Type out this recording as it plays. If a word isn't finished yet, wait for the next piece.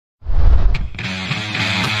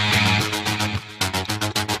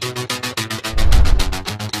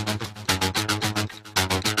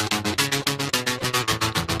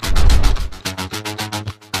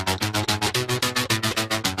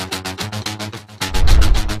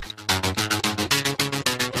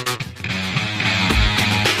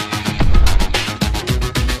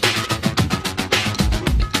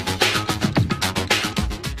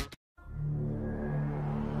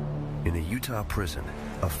prison,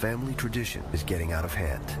 a family tradition is getting out of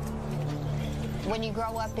hand. When you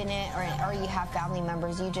grow up in it or you have family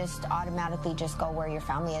members, you just automatically just go where your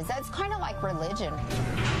family is. That's kind of like religion. I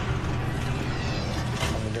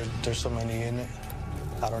mean, there's so many in it.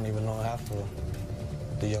 I don't even know half of them,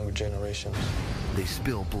 the younger generations. They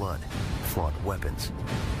spill blood, flaunt weapons,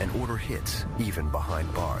 and order hits even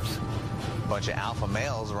behind bars. A bunch of alpha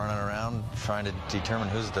males running around trying to determine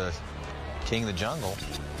who's the king of the jungle.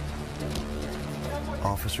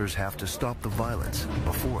 Officers have to stop the violence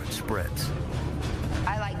before it spreads.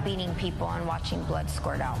 I like beating people and watching blood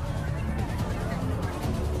squirt out.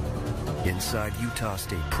 Inside Utah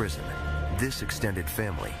State Prison, this extended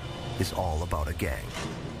family is all about a gang.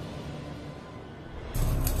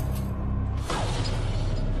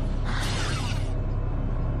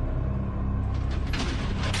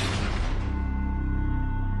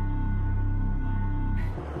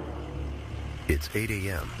 It's 8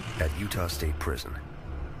 a.m. at Utah State Prison.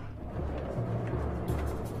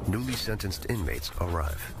 Newly sentenced inmates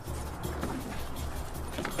arrive.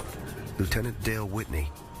 Lieutenant Dale Whitney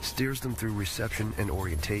steers them through reception and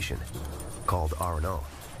orientation, called R&O.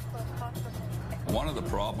 One of the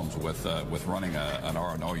problems with running an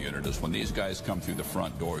R&O unit is when these guys come through the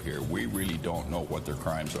front door here, we really don't know what their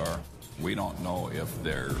crimes are. We don't know if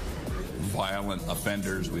they're violent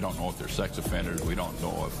offenders. We don't know if they're sex offenders. We don't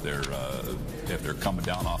know if they're coming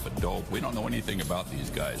down off of dope. We don't know anything about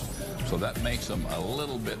these guys. So that makes them a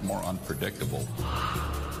little bit more unpredictable.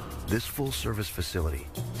 This full-service facility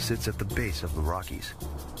sits at the base of the Rockies.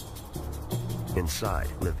 Inside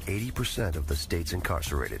live 80% of the state's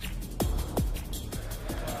incarcerated.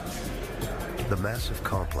 The massive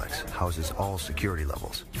complex houses all security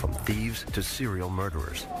levels, from thieves to serial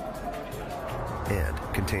murderers, and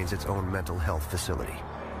contains its own mental health facility.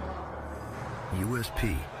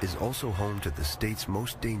 USP is also home to the state's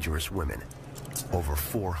most dangerous women, over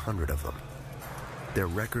 400 of them. Their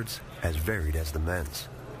records as varied as the men's.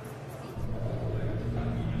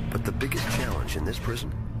 But the biggest challenge in this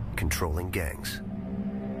prison, controlling gangs.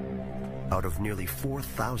 Out of nearly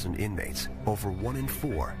 4,000 inmates, over 1 in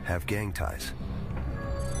 4 have gang ties.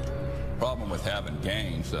 Problem with having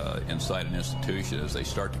gangs inside an institution is they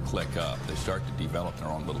start to click up. They start to develop their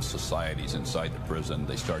own little societies inside the prison.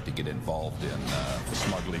 They start to get involved in the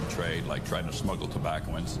smuggling trade, like trying to smuggle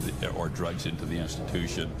tobacco or drugs into the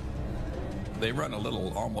institution. They run a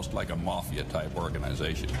little, almost like a mafia type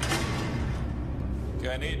organization.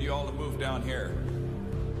 Okay, I need you all to move down here.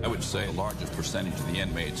 I would say the largest percentage of the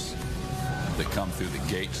inmates that come through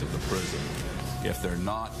the gates of the prison, if they're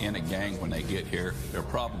not in a gang when they get here, they're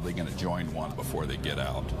probably going to join one before they get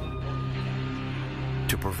out.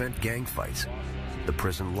 To prevent gang fights, the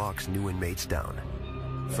prison locks new inmates down.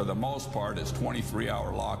 For the most part, it's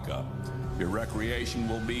 23-hour lockup. Your recreation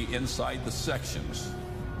will be inside the sections.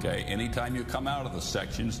 Okay, anytime you come out of the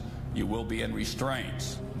sections, you will be in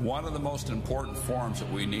restraints. One of the most important forms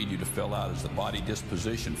that we need you to fill out is the body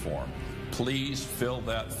disposition form. Please fill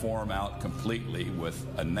that form out completely with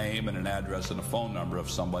a name and an address and a phone number of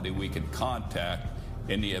somebody we can contact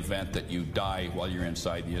in the event that you die while you're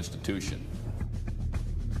inside the institution.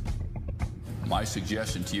 My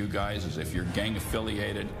suggestion to you guys is if you're gang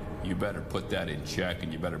affiliated, you better put that in check,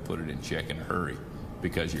 and you better put it in check in a hurry,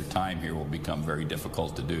 because your time here will become very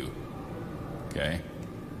difficult to do. Okay?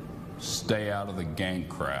 Stay out of the gang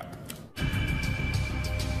crap.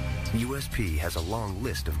 USP has a long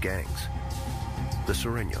list of gangs. The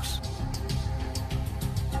Sureños,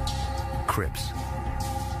 Crips,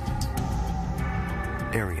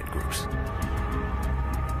 Aryan groups.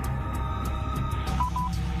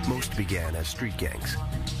 Most began as street gangs.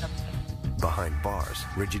 Behind bars,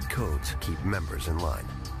 rigid codes keep members in line,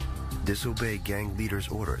 disobey gang leaders'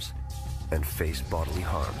 orders, and face bodily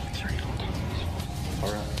harm.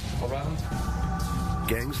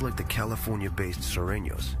 Gangs like the California-based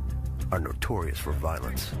Sureños are notorious for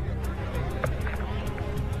violence.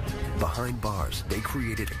 Behind bars, they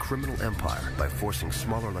created a criminal empire by forcing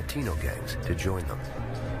smaller Latino gangs to join them.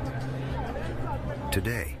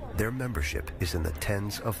 Today, their membership is in the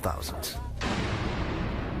tens of thousands.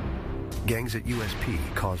 Gangs at USP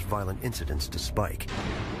caused violent incidents to spike,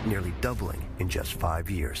 nearly doubling in just 5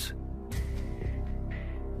 years.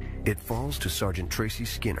 It falls to Sergeant Tracy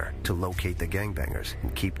Skinner to locate the gangbangers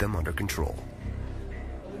and keep them under control.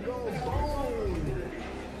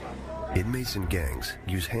 Inmates and gangs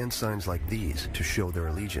use hand signs like these to show their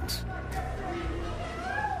allegiance.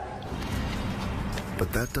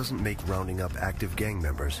 But that doesn't make rounding up active gang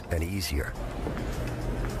members any easier.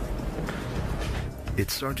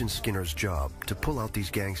 It's Sergeant Skinner's job to pull out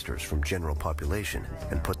these gangsters from general population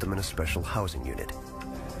and put them in a special housing unit.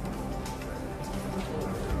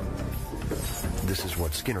 This is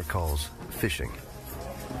what Skinner calls fishing.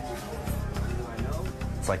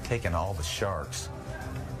 It's like taking all the sharks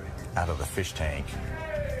out of the fish tank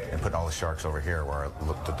and putting all the sharks over here where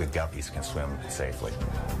the guppies can swim safely.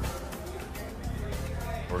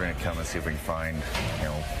 We're going to come and see if we can find,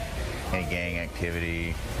 any gang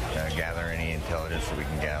activity, gather any intelligence that we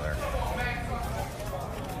can gather.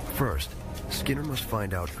 First, Skinner must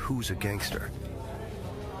find out who's a gangster.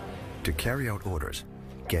 To carry out orders,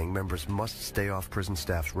 gang members must stay off prison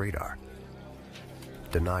staff's radar.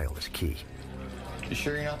 Denial is key. You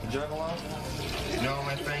sure you're not the juggalo? No,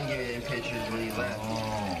 my friend gave me pictures when he left.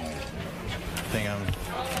 The thing I'm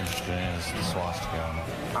interested in is the swastika.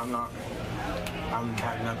 I'm not. I'm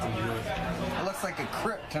had nothing to do with it. It looks like a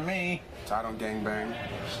crypt to me. So I don't gangbang.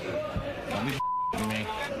 Don't be to me.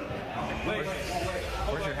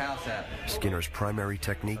 Where's your house at? Skinner's primary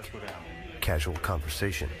technique, casual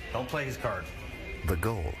conversation. Don't play his cards. The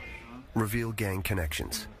goal, reveal gang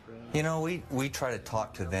connections. We try to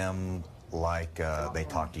talk to them like they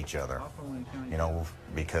talk to each other,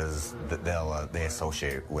 because they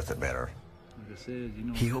associate with it better.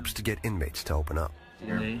 He hopes to get inmates to open up.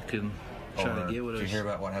 They can try to get with us. Did you hear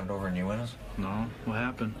about what happened over in New Orleans? No, what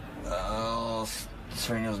happened? Oh,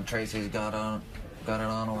 Serenos and Tracy's got it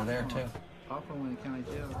on over there too.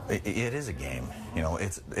 It is a game,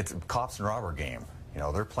 it's a cops and robber game.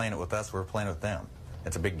 They're playing it with us, we're playing it with them.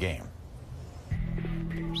 It's a big game.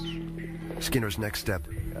 Skinner's next step,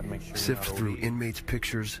 sift through inmates'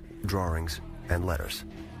 pictures, drawings, and letters.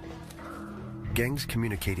 Gangs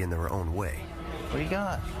communicate in their own way. What do you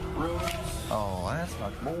got? Oh, that's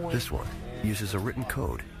not boy. This one uses a written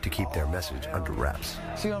code to keep their message under wraps.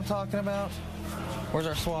 See what I'm talking about? Where's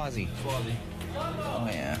our Swazi? Oh,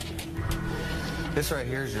 yeah. This right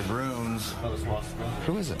here is your runes.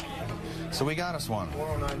 Who is it? So we got us one.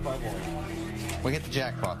 10951. We get the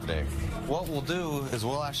jackpot today. What we'll do is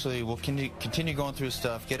we'll continue going through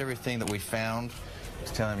stuff, get everything that we found.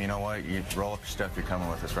 Just tell him, you know what, you roll up your stuff, you're coming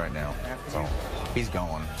with us right now. So he's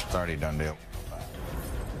going. It's already a done deal.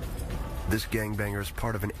 This gangbanger is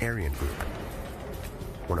part of an Aryan group,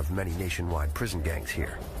 one of many nationwide prison gangs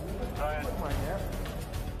here.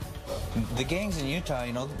 The gangs in Utah,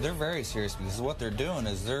 they're very serious because what they're doing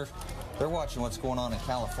is they're watching what's going on in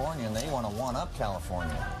California and they want to one-up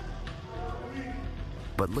California.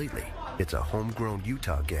 But lately, it's a homegrown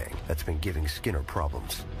Utah gang that's been giving Skinner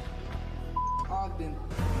problems. Ogden.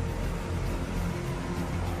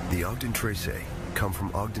 The Ogden Trace come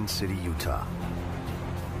from Ogden City, Utah.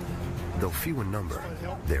 Though few in number,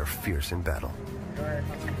 they are fierce in battle.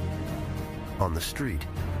 On the street,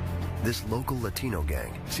 this local Latino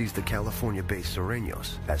gang sees the California-based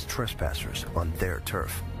Sureños as trespassers on their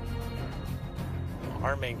turf.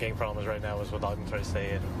 Our main gang problems right now is with Ogden Trace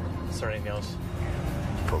and Sureños.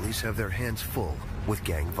 Police have their hands full with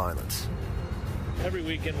gang violence. Every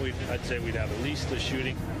weekend, I'd say we'd have at least a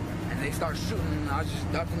shooting. And they start shooting, and I was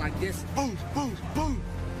just ducking like this. Boom, boom, boom.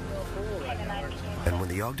 And when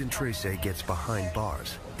the Ogden Trace gets behind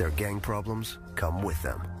bars, their gang problems come with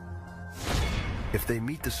them. If they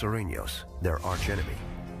meet the Sureños, their archenemy,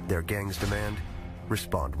 their gangs demand,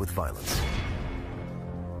 respond with violence.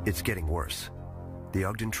 It's getting worse. The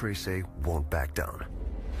Ogden Trace won't back down.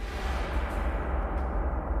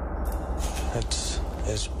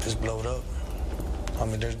 It's blowed up. I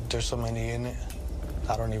mean, there's so many in it.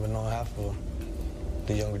 I don't even know half of them.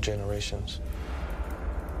 The younger generations.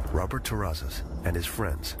 Robert Terrazas and his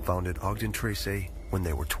friends founded Ogden Trace when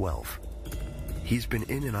they were 12. He's been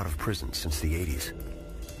in and out of prison since the 80s.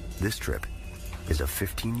 This trip is a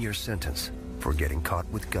 15-year sentence for getting caught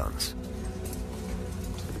with guns.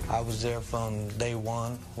 I was there from day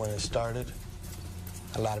one when it started.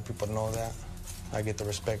 A lot of people know that. I get the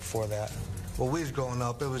respect for that. When we was growing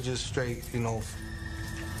up, it was just straight,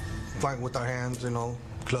 fighting with our hands,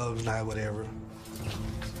 clubs, knife, whatever.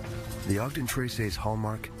 The Ogden Trace's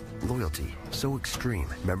hallmark, loyalty, so extreme,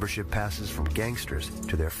 membership passes from gangsters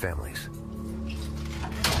to their families.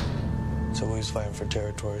 So we was fighting for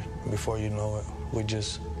territory. Before you know it,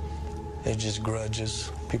 it's just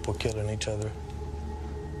grudges, people killing each other.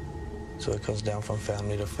 So it comes down from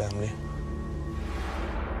family to family.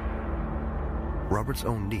 Robert's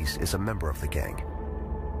own niece is a member of the gang.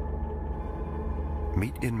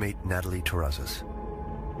 Meet inmate Natalie Terrazas.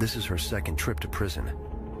 This is her second trip to prison.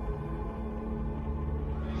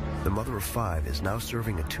 The mother of 5 is now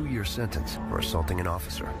serving a 2-year sentence for assaulting an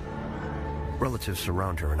officer. Relatives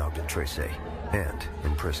surround her in Ogden Trace and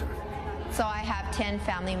in prison. So I have 10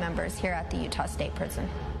 family members here at the Utah State Prison.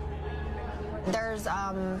 There's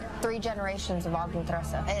 3 generations of Ogden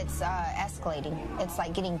Trace. It's escalating. It's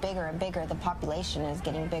like getting bigger and bigger. The population is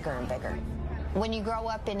getting bigger and bigger. When you grow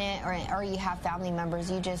up in it or you have family members,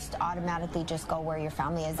 you just automatically just go where your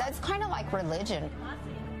family is. That's kind of like religion.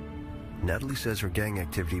 Natalie says her gang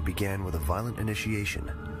activity began with a violent initiation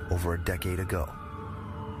over a decade ago.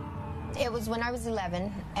 It was when I was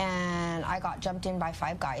 11, and I got jumped in by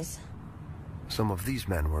 5 guys. Some of these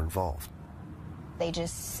men were involved. They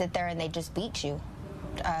just sit there and they just beat you.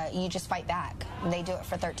 You just fight back. They do it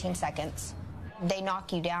for 13 seconds. They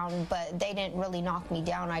knock you down, but they didn't really knock me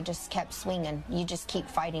down. I just kept swinging. You just keep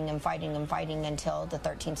fighting and fighting and fighting until the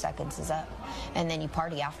 13 seconds is up, and then you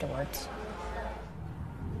party afterwards.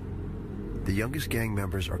 The youngest gang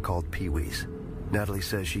members are called Pee-wees. Natalie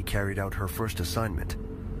says she carried out her first assignment,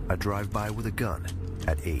 a drive-by with a gun,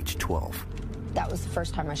 at age 12. That was the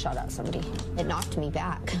first time I shot at somebody. It knocked me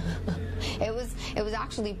back. It was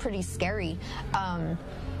actually pretty scary, because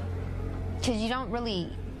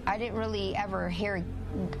I didn't really ever hear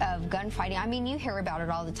of gunfighting. I mean, you hear about it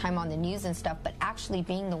all the time on the news and stuff, but actually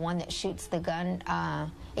being the one that shoots the gun,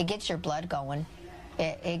 it gets your blood going.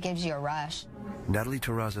 It gives you a rush. Natalie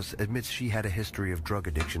Terrazas admits she had a history of drug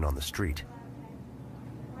addiction on the street.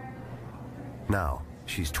 Now,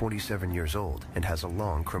 she's 27 years old and has a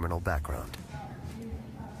long criminal background.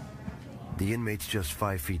 The inmate's just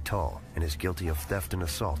 5 feet tall and is guilty of theft and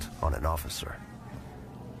assault on an officer.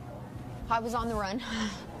 I was on the run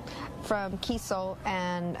from Kiesel,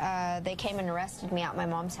 and they came and arrested me at my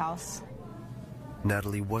mom's house.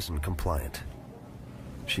 Natalie wasn't compliant.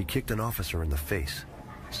 She kicked an officer in the face,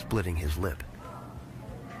 splitting his lip.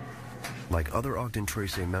 Like other Ogden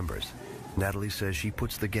Trace members, Natalie says she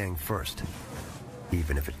puts the gang first,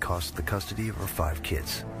 even if it costs the custody of her 5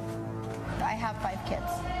 kids. I have 5 kids.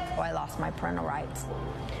 Oh, I lost my parental rights.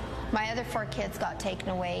 My other 4 kids got taken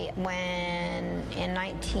away in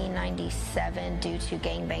 1997 due to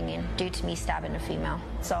gangbanging, due to me stabbing a female.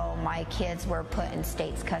 So my kids were put in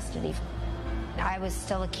state's custody. I was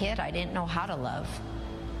still a kid. I didn't know how to love.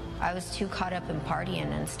 I was too caught up in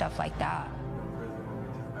partying and stuff like that.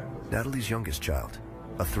 Natalie's youngest child,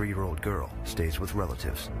 a 3-year-old girl, stays with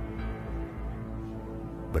relatives.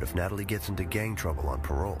 But if Natalie gets into gang trouble on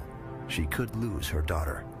parole, she could lose her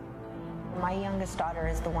daughter. My youngest daughter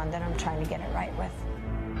is the one that I'm trying to get it right with.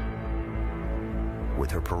 With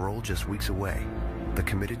her parole just weeks away, the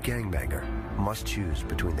committed gangbanger must choose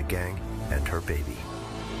between the gang and her baby.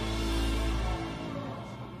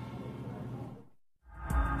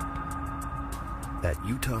 At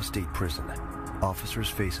Utah State Prison, officers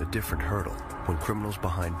face a different hurdle when criminals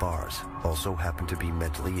behind bars also happen to be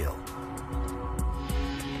mentally ill.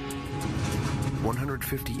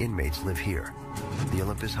 150 inmates live here, the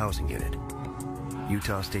Olympus Housing Unit,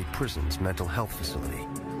 Utah State Prison's mental health facility.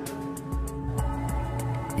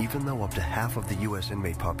 Even though up to half of the U.S.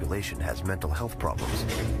 inmate population has mental health problems,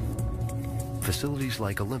 facilities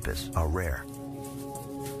like Olympus are rare.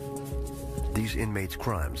 These inmates'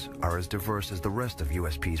 crimes are as diverse as the rest of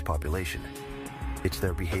USP's population. It's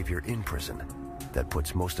their behavior in prison that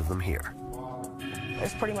puts most of them here.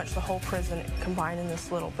 It's pretty much the whole prison combined in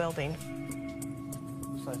this little building.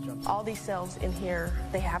 All these cells in here,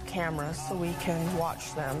 they have cameras so we can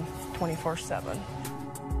watch them 24/7.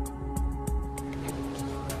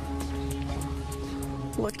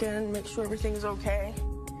 Look in, make sure everything's okay.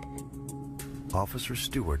 Officer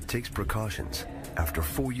Stewart takes precautions. After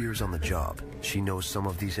 4 years on the job, she knows some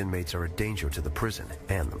of these inmates are a danger to the prison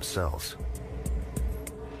and themselves.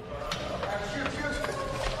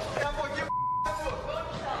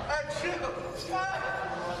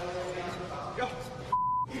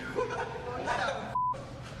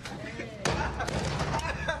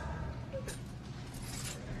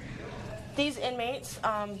 These inmates,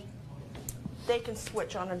 they can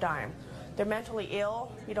switch on a dime. They're mentally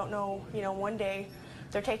ill. You don't know, one day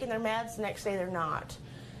they're taking their meds, the next day they're not.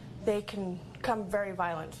 They can become very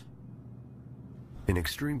violent. In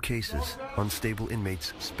extreme cases, unstable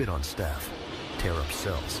inmates spit on staff, tear up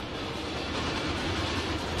cells.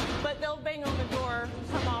 But they'll bang on the door,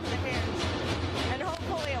 come off the hinge, and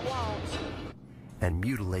hopefully it won't. And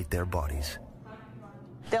mutilate their bodies.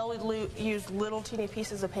 They'll use little teeny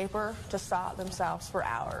pieces of paper to saw themselves for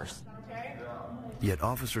hours. Yet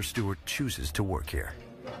Officer Stewart chooses to work here.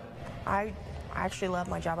 I actually love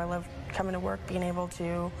my job. I love coming to work, being able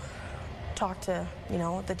to talk to,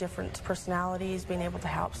 the different personalities, being able to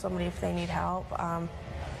help somebody if they need help. I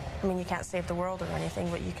mean, you can't save the world or anything,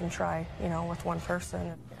 but you can try, with one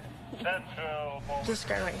person. This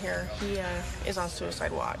guy right here, he is on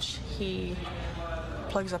suicide watch. He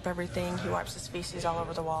plugs up everything. He wipes his feces all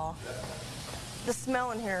over the wall. The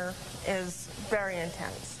smell in here is very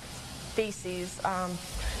intense. Feces.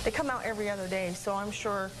 They come out every other day, so I'm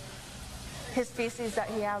sure His feces that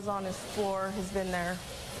he has on his floor has been there,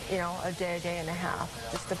 you know, a day and a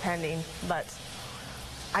half, just depending. But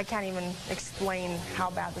I can't even explain how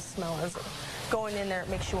bad the smell is. Going in there, it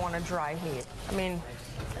makes you want to dry heat. I mean,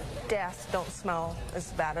 deaths don't smell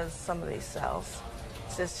as bad as some of these cells.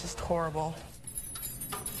 It's just horrible.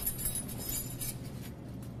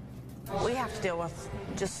 We have to deal with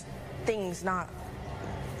just things not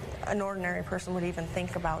an ordinary person would even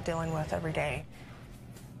think about dealing with every day.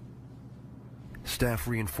 Staff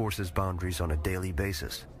reinforces boundaries on a daily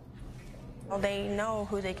basis. Well, they know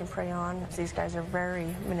who they can prey on. These guys are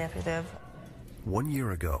very manipulative. 1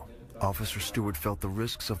 year ago, Officer Stewart felt the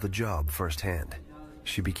risks of the job firsthand.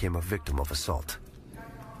 She became a victim of assault.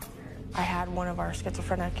 I had one of our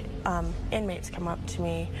schizophrenic inmates come up to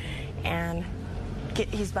me, and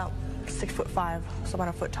he's about 6'5", so about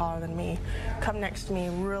a foot taller than me, come next to me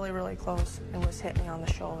really close and was hitting me on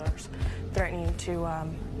the shoulders, threatening to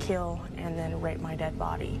kill and then rape my dead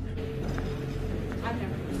body.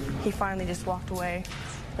 He finally just walked away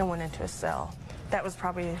and went into his cell. That was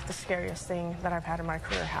probably the scariest thing that I've had in my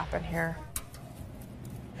career happen here.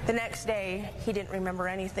 The next day, he didn't remember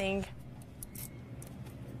anything.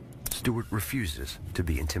 Stewart refuses to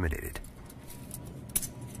be intimidated.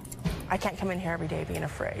 I can't come in here every day being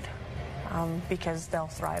afraid, because they'll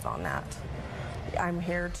thrive on that. I'm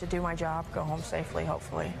here to do my job, go home safely,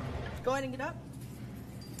 hopefully. Go ahead and get up.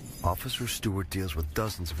 Officer Stewart deals with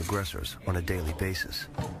dozens of aggressors on a daily basis.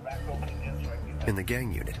 In the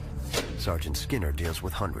gang unit, Sergeant Skinner deals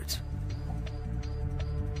with hundreds.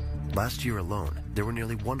 Last year alone, there were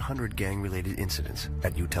nearly 100 gang-related incidents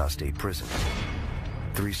at Utah State Prison.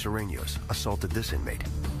 3 Sureños assaulted this inmate.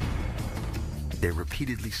 They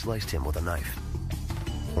repeatedly sliced him with a knife.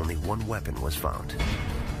 Only one weapon was found.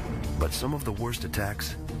 But some of the worst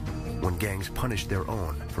attacks, when gangs punish their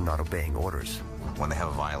own for not obeying orders. When they have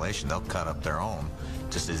a violation, they'll cut up their own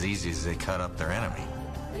just as easy as they cut up their enemy.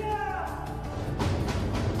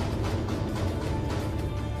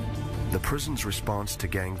 The prison's response to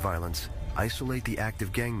gang violence isolate the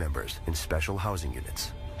active gang members in special housing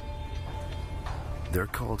units. They're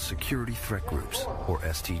called Security Threat Groups, or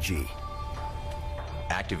STG.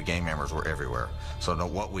 Active gang members were everywhere. So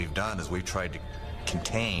what we've done is we've tried to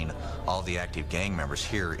contain all the active gang members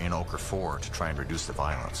here in Ochre 4 to try and reduce the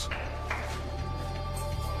violence.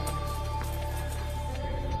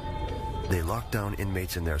 They lock down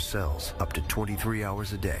inmates in their cells up to 23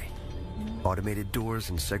 hours a day. Automated doors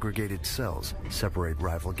and segregated cells separate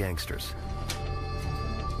rival gangsters.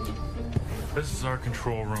 This is our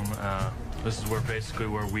control room. This is where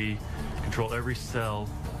we control every cell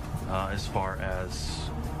as far as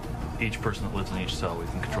each person that lives in each cell. We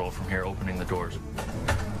can control from here, opening the doors.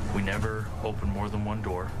 We never open more than one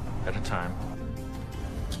door at a time.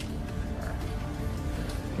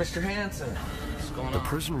 Mr. Hansen. The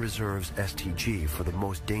prison reserves STG for the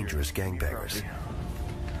most dangerous gangbangers.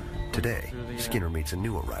 Today, Skinner meets a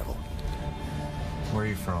new arrival. Where are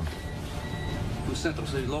you from? Centro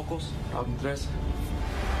City Locos, Ogden 3.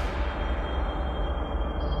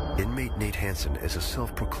 Inmate Nate Hansen is a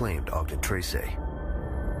self-proclaimed Ogden Trace.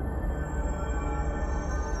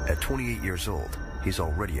 At 28 years old, he's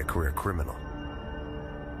already a career criminal.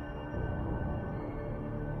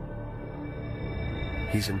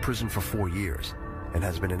 He's in prison for 4 years and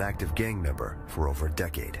has been an active gang member for over a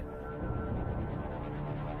decade.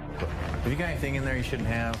 Have you got anything in there you shouldn't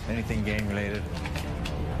have? Anything gang-related?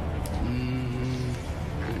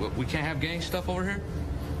 We can't have gang stuff over here?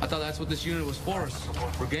 I thought that's what this unit was for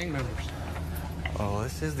gang members. Oh,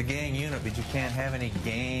 this is the gang unit, but you can't have any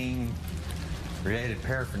gang-related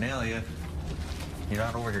paraphernalia. You're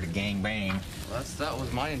not over here to gang bang. Well,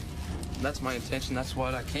 that's my intention. That's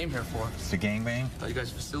what I came here for. It's a gang bang? I thought you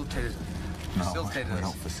guys facilitated No, we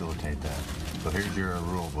don't facilitate that. So here's your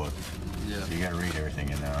rule book. Yeah. So you got to read everything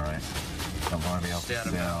in there, all right? Don't want to be able to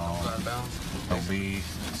sell. Don't be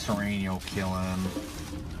Sureño killing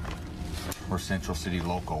or Central City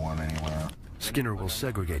Loco one anywhere. Skinner will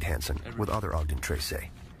segregate Hansen with other Ogden Trace.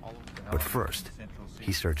 But first,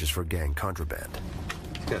 he searches for gang contraband.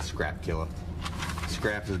 He's got a scrap killer.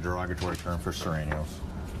 Scrap is a derogatory term for Sureños.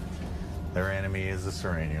 Their enemy is the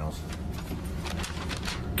Sureños.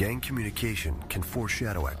 Gang communication can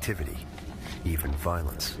foreshadow activity, even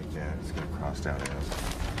violence. Yeah, it's gonna crossed out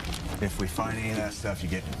as. If we find any of that stuff,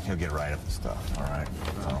 he'll get right up the stuff. All right.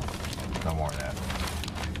 So no more of that.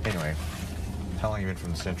 Anyway, how long have you been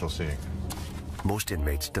from the Central City? Most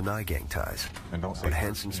inmates deny gang ties, but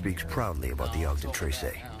Hansen speaks proudly about the Ogden Trace.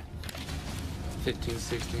 15,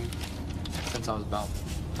 16, since I was about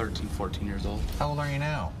 13, 14 years old. How old are you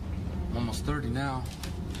now? I'm almost 30 now.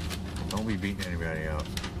 Don't be beating anybody up.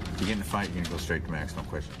 you get in a fight, you're going to go straight to Max, no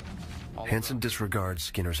question. Hansen disregards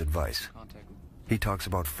Skinner's advice. He talks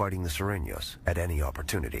about fighting the Sureños at any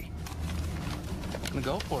opportunity. I'm gonna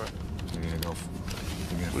go for it.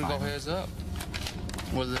 We're gonna go heads up,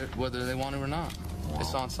 whether they want it or not. Wow.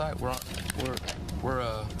 It's on site. We're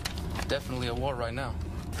definitely at war right now.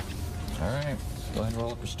 All right, go ahead and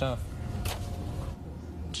roll up your stuff.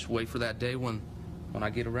 Just wait for that day when I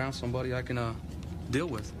get around somebody I can deal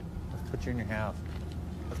with. Let's put you in your house.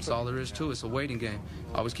 That's all there is to it. It's a waiting game.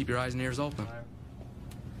 Always keep your eyes and ears open.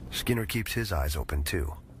 Skinner keeps his eyes open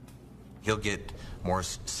too. He'll get more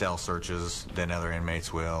cell searches than other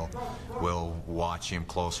inmates will. We'll watch him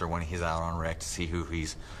closer when he's out on rec to see who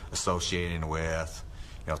he's associating with,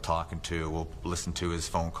 talking to. We'll listen to his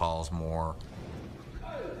phone calls more.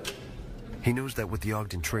 He knows that with the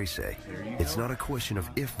Ogden Trace, it's not a question of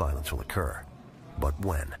if violence will occur, but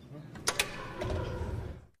when.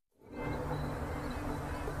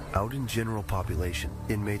 Out in general population,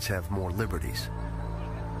 inmates have more liberties.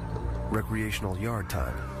 Recreational yard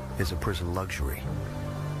time is a prison luxury.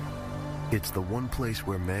 It's the one place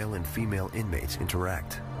where male and female inmates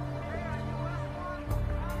interact.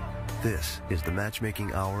 This is the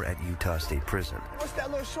matchmaking hour at Utah State Prison. What's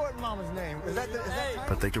that little short mama's name? Is that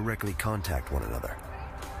but they directly contact one another.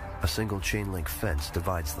 A single chain link fence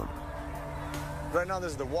divides them. Right now,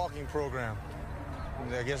 this is the walking program.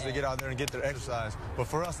 I guess they get out there and get their exercise. But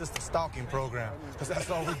for us, it's the stalking program. Because that's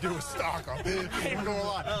all we do is stalk them. Ain't gonna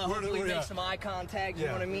lie. Hopefully make some eye contact, you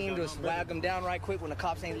know what I mean? Just wag them down right quick when the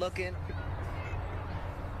cops ain't looking.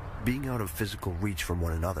 Being out of physical reach from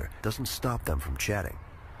one another doesn't stop them from chatting.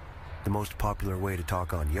 The most popular way to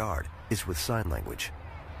talk on yard is with sign language.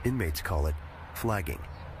 Inmates call it flagging.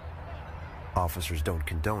 Officers don't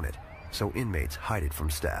condone it, so inmates hide it from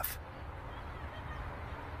staff.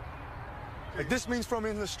 Like, this means from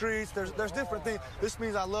in the streets, there's different things. This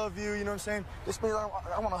means I love you, you know what I'm saying? This means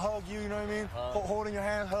I want to hug you, you know what I mean? Holding your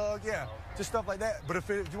hand, hug, yeah. Just stuff like that. But if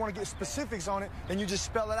you want to get specifics on it, then you just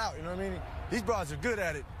spell it out, you know what I mean? These broads are good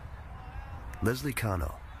at it. Leslie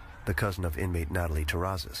Cano, the cousin of inmate Natalie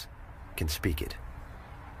Terrazas, can speak it.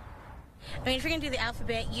 I mean, if you're going to do the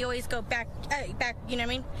alphabet, you always go back, you know what I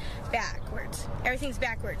mean? Backwards. Everything's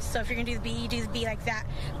backwards. So if you're going to do the B, you do the B like that.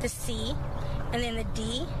 The C, and then the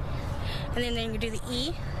D, and then you do the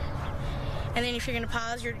E. And then if you're going to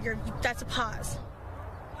pause, that's a pause.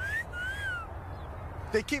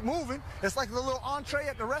 They keep moving. It's like the little entree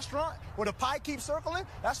at the restaurant where the pie keeps circling.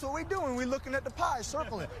 That's what we're doing. We're looking at the pie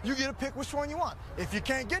circling. You get to pick which one you want. If you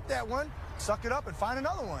can't get that one, suck it up and find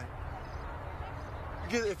another one.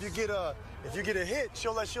 If you get a hit,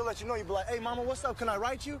 she'll let you know. You'll be like, "Hey, mama, what's up? Can I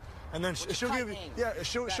write you?" And then she'll give you,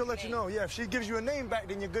 she'll let you know. Yeah, if she gives you a name back,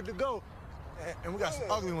 then you're good to go. And we got some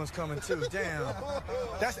ugly ones coming too. Damn.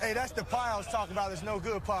 That's the pie I was talking about. It's no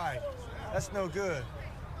good pie. That's no good.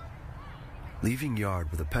 Leaving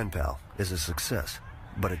yard with a pen pal is a success,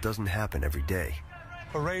 but it doesn't happen every day.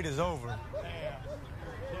 Parade is over.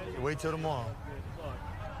 Wait till tomorrow.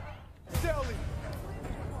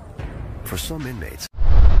 For some inmates,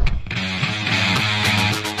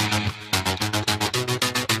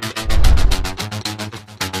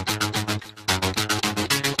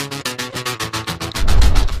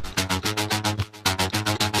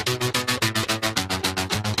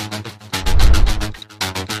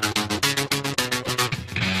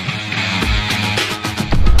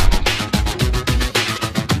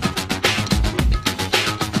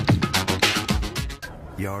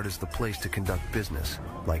 yard is the place to conduct business,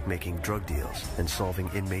 like making drug deals and solving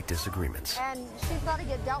inmate disagreements. And she's got to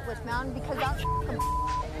get dealt with, man, because that's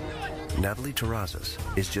Natalie Terrazas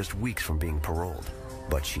is just weeks from being paroled,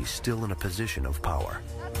 but she's still in a position of power.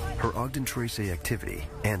 Her Ogden Trace activity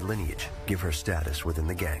and lineage give her status within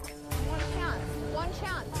the gang. One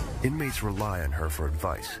chance. Inmates rely on her for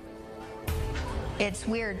advice. It's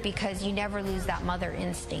weird because you never lose that mother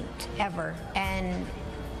instinct, ever. And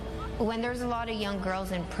when there's a lot of young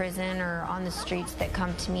girls in prison or on the streets that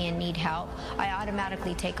come to me and need help, I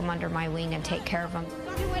automatically take them under my wing and take care of them.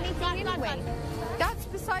 Don't do anything anyway. That's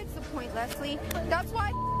besides the point, Leslie. That's why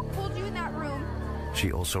I pulled you in that room.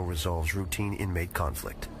 She also resolves routine inmate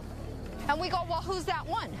conflict. And we go, well, who's that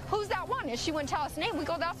one? Who's that one? And she wouldn't tell us name. We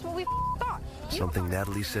go, that's what we thought. Something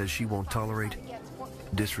Natalie says she won't tolerate: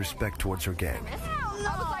 disrespect towards her gang.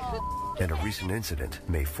 And a recent incident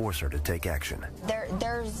may force her to take action.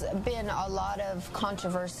 There's been a lot of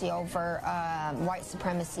controversy over white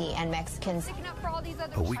supremacy and Mexicans.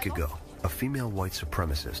 A week ago, a female white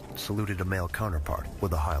supremacist saluted a male counterpart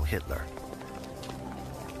with a Heil Hitler.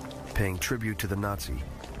 Paying tribute to the Nazi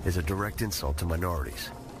is a direct insult to minorities.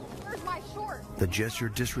 Where's my shorts? The gesture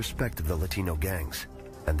disrespected the Latino gangs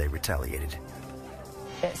and they retaliated.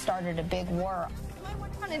 It started a big war.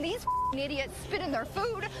 One of these idiots spit in their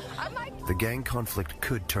food. I'm like, The gang conflict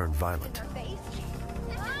could turn violent.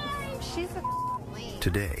 she's a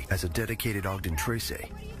Today, as a dedicated Ogden Trace,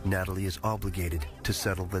 Natalie is obligated to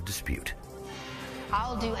settle the dispute.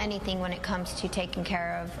 I'll do anything when it comes to taking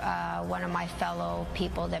care of one of my fellow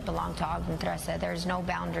people that belong to Ogden Trace. There's no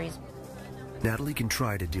boundaries. Natalie can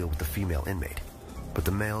try to deal with the female inmate, but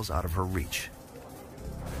the male's out of her reach.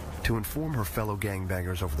 To inform her fellow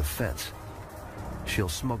gangbangers over the fence, she'll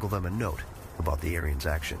smuggle them a note about the Aryan's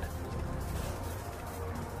action.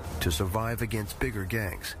 To survive against bigger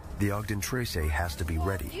gangs, the Ogden Trace has to be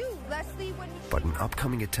ready. you, Leslie, when But an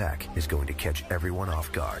upcoming attack is going to catch everyone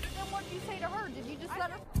off guard. then what did you say to her? Did you just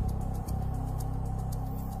let her?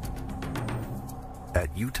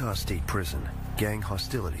 At Utah State Prison, gang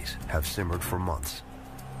hostilities have simmered for months.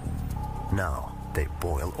 Now they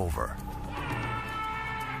boil over.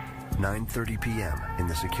 9:30 p.m. in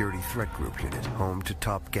the Security Threat Group unit, home to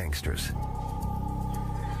top gangsters.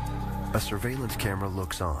 A surveillance camera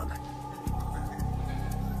looks on.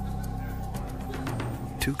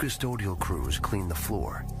 2 custodial crews clean the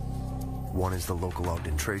floor. One is the local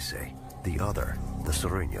Ogden Trace, the other, the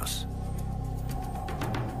Sureños.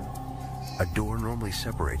 A door normally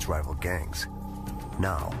separates rival gangs.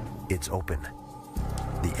 Now, it's open.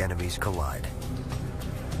 The enemies collide.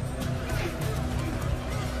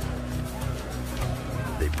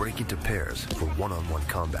 They break into pairs for one-on-one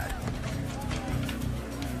combat,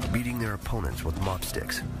 beating their opponents with mop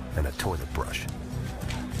sticks and a toilet brush.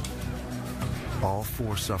 All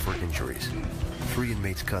 4 suffer injuries. 3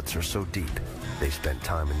 inmates' cuts are so deep, they spend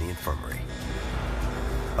time in the infirmary.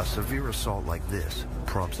 A severe assault like this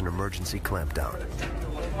prompts an emergency clampdown.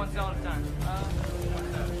 One cell at a time.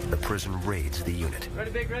 The prison raids the unit. Ready,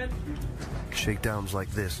 Big Red? Shakedowns like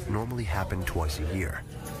this normally happen twice a year.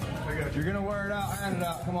 You're gonna wear it out, hand it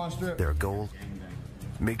out. Come on, strip. Their goal?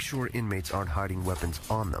 Make sure inmates aren't hiding weapons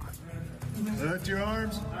on them. Lift your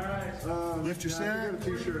arms. Lift your set.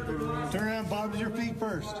 Turn around, bob to your feet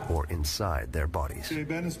first. Or inside their bodies. Okay,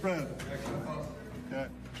 bend and spread. Okay.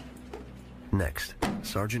 Next,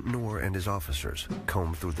 Sergeant Noor and his officers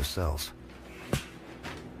comb through the cells.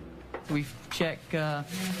 We check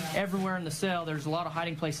everywhere in the cell. There's a lot of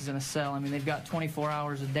hiding places in a cell. I mean, they've got 24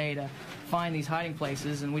 hours a day to find these hiding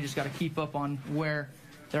places, and we just got to keep up on where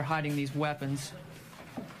they're hiding these weapons.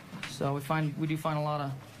 So we do find a lot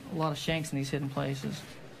of shanks in these hidden places.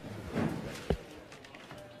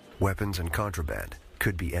 Weapons and contraband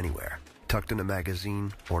could be anywhere, tucked in a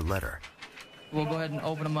magazine or letter. We'll go ahead and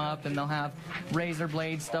open them up, and they'll have razor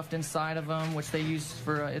blades stuffed inside of them, which they use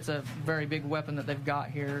for, it's a very big weapon that they've got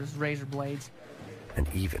here, is razor blades. And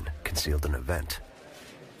even concealed in a vent.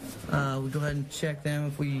 We go ahead and check them.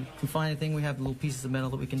 If we can find anything, we have little pieces of metal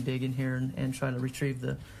that we can dig in here and try to retrieve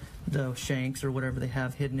the shanks or whatever they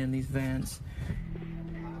have hidden in these vents.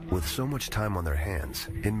 With so much time on their hands,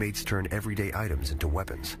 inmates turn everyday items into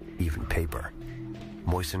weapons, even paper.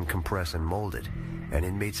 Moisten, compress, and mold it, and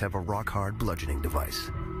inmates have a rock-hard bludgeoning device.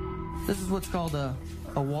 This is what's called a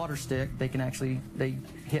water stick. They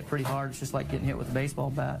hit pretty hard. It's just like getting hit with a baseball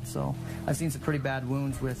bat. So I've seen some pretty bad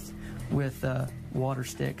wounds with water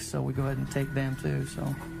sticks, so we go ahead and take them too.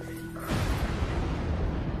 So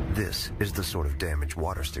this is the sort of damage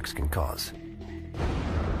water sticks can cause.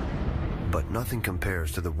 But nothing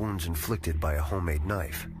compares to the wounds inflicted by a homemade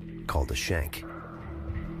knife, called a shank.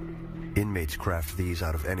 Inmates craft these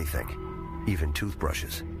out of anything, even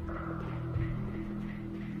toothbrushes.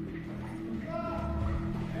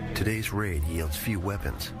 Today's raid yields few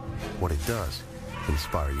weapons. What it does,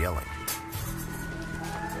 inspire yelling.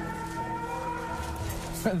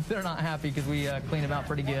 They're not happy because we clean them out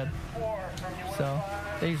pretty good. So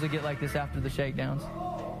they usually get like this after the shakedowns.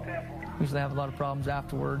 Usually have a lot of problems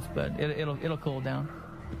afterwards, but it'll cool down.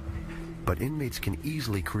 But inmates can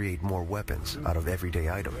easily create more weapons out of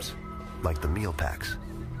everyday items, like the meal packs.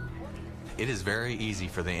 It is very easy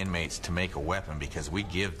for the inmates to make a weapon because we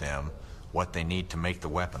give them what they need to make the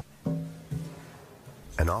weapon.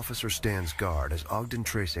 An officer stands guard as Ogden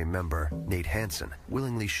Trace member Nate Hansen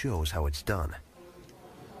willingly shows how it's done.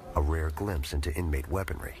 A rare glimpse into inmate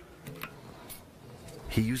weaponry.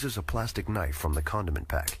 He uses a plastic knife from the condiment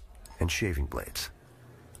pack and shaving blades.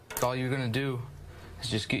 All you're gonna do is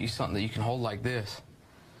just get you something that you can hold like this.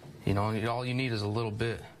 You know, and all you need is a little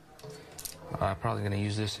bit. I'm probably gonna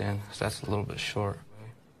use this end, because that's a little bit short.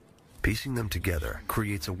 Piecing them together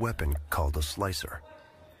creates a weapon called a slicer.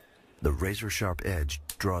 The razor-sharp edge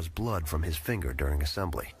draws blood from his finger during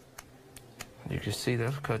assembly. You can see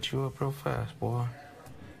that'll cut you up real fast, boy.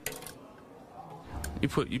 You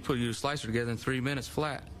put your slicer together in 3 minutes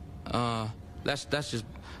flat. That's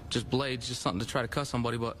just blades, just something to try to cut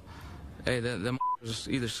somebody. But hey, them just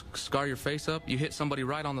either scar your face up. You hit somebody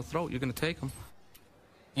right on the throat, you're gonna take them.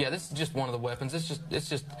 Yeah, this is just one of the weapons. It's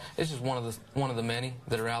just one of the many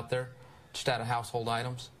that are out there, just out of household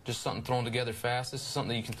items. Just something thrown together fast. This is something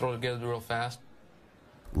that you can throw together real fast.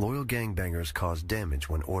 Loyal gangbangers cause damage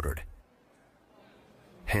when ordered.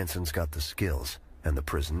 Hanson's got the skills, and the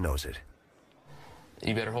prison knows it.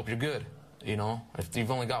 You better hope you're good, you know, if you've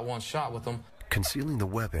only got one shot with them. Concealing the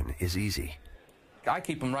weapon is easy. I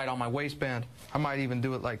keep them right on my waistband. I might even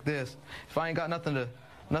do it like this. If I ain't got nothing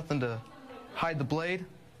to hide the blade,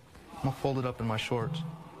 I'm gonna fold it up in my shorts,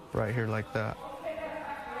 right here like that.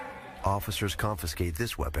 Officers confiscate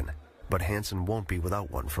this weapon, but Hanson won't be without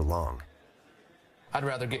one for long. I'd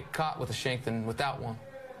rather get caught with a shank than without one.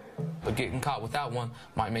 But getting caught without one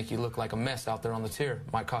might make you look like a mess out there on the tier.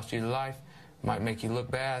 Might cost you your life, might make you look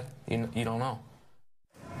bad. You don't know.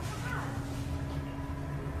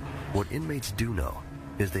 What inmates do know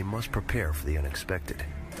is they must prepare for the unexpected.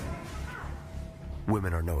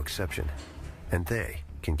 Women are no exception, and they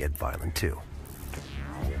can get violent too.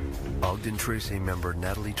 Ogden Tracy member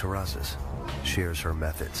Natalie Terrazas shares her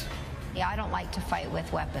methods. Yeah, I don't like to fight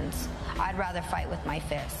with weapons. I'd rather fight with my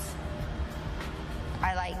fists.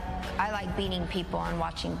 I like beating people and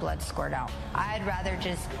watching blood squirt out. I'd rather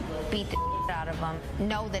just beat the out of them,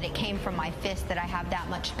 know that it came from my fist, that I have that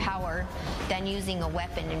much power, than using a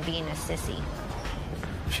weapon and being a sissy.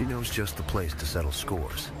 She knows just the place to settle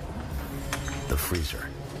scores. The freezer.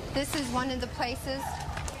 This is one of the places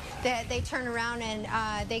that they turn around and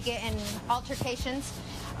they get in altercations.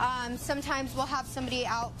 Sometimes we'll have somebody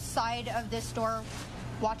outside of this store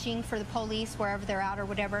watching for the police, wherever they're at or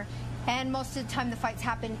whatever. And most of the time the fights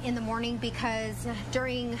happen in the morning, because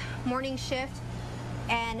during morning shift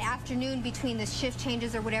and afternoon between the shift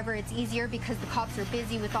changes or whatever, it's easier because the cops are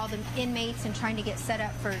busy with all the inmates and trying to get set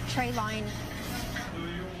up for tray line.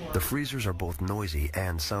 The freezers are both noisy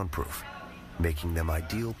and soundproof, making them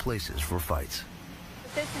ideal places for fights.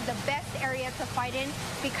 This is the best area to fight in,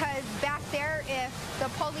 because back there, if the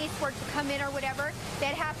police were to come in or whatever, they'd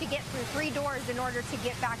have to get through 3 doors in order to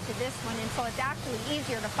get back to this one, and so it's actually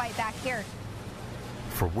easier to fight back here.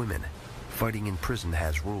 For women, fighting in prison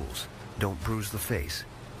has rules. Don't bruise the face,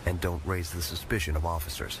 and don't raise the suspicion of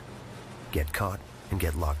officers. Get caught and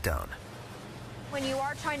get locked down. When you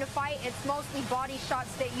are trying to fight, it's mostly body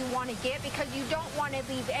shots that you want to get, because you don't want to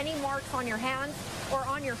leave any marks on your hands or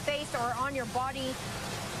on your face or on your body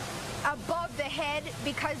above the head,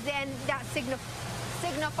 because then that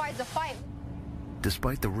signifies a fight.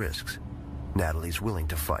 Despite the risks, Natalie's willing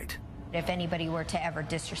to fight. If anybody were to ever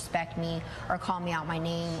disrespect me or call me out my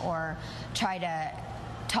name or try to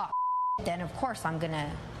talk, then of course I'm gonna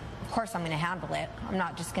handle it. I'm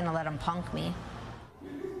not just gonna let them punk me.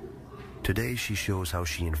 Today she shows how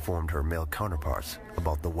she informed her male counterparts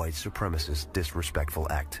about the white supremacist disrespectful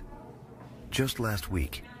act. Just last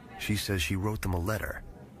week, she says she wrote them a letter.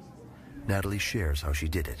 Natalie shares how she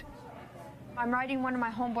did it. I'm writing one of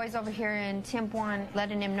my homeboys over here in Temp 1,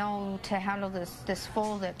 letting him know to handle this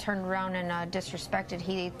fool that turned around and disrespected.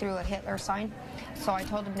 He threw a Hitler sign. So I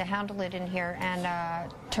told him to handle it in here,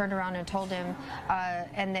 and turned around and told him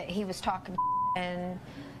and that he was talking and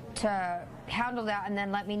to handle that, and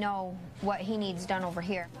then let me know what he needs done over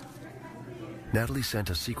here. Natalie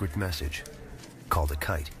sent a secret message, called a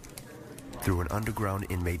kite, through an underground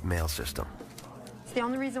inmate mail system. The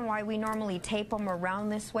only reason why we normally tape them around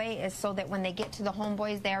this way is so that when they get to the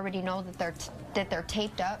homeboys, they already know that they're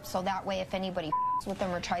taped up. So that way, if anybody with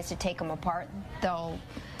them or tries to take them apart, they'll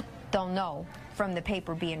know from the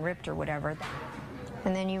paper being ripped or whatever.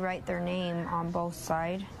 And then you write their name on both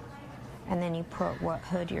sides, and then you put what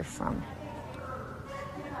hood you're from.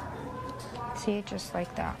 See, just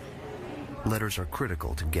like that. Letters are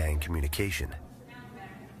critical to gang communication.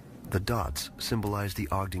 The dots symbolize the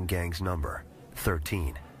Ogden gang's number,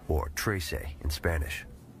 13, or Trece in Spanish.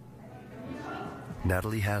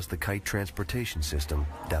 Natalie has the kite transportation system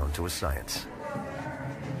down to a science.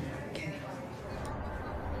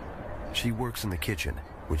 She works in the kitchen,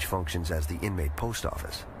 which functions as the inmate post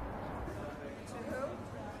office.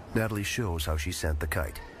 Natalie shows how she sent the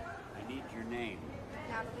kite. I need your name.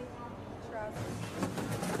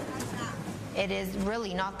 It is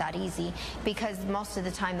really not that easy, because most of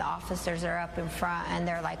the time the officers are up in front and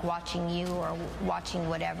they're like watching you or watching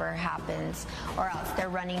whatever happens, or else they're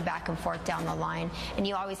running back and forth down the line, and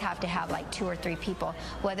you always have to have like 2 or 3 people,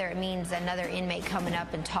 whether it means another inmate coming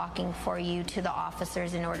up and talking for you to the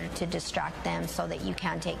officers in order to distract them so that you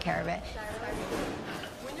can take care of it.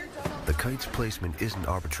 The kite's placement isn't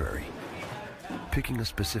arbitrary. Picking a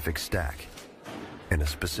specific stack and a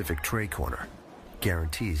specific tray corner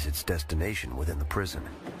guarantees its destination within the prison.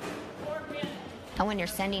 And when you're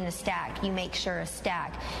sending a stack, you make sure a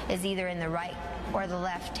stack is either in the right or the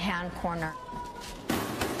left-hand corner.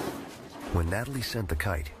 When Natalie sent the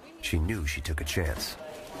kite, she knew she took a chance.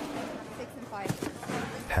 6 and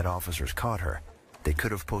 5. Had officers caught her, they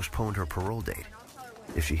could have postponed her parole date.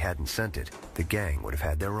 If she hadn't sent it, the gang would have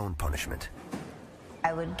had their own punishment.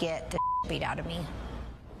 I would get the beat out of me.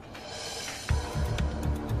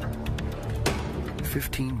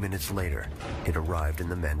 15 minutes later, it arrived in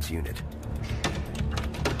the men's unit.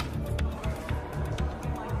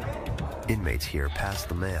 Inmates here pass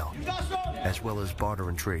the mail, as well as barter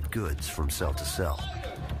and trade goods from cell to cell.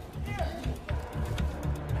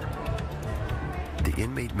 The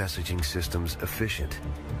inmate messaging system's efficient.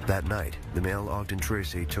 That night, the male Ogden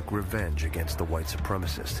Tracy took revenge against the white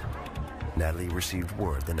supremacist. Natalie received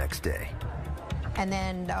word the next day. And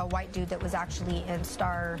then a white dude that was actually in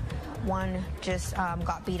Star 1 just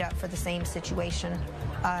got beat up for the same situation.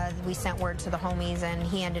 We sent word to the homies, and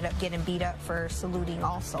he ended up getting beat up for saluting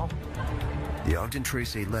also. The Ogden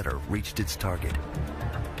Tracy letter reached its target.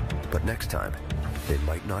 But next time, they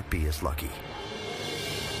might not be as lucky.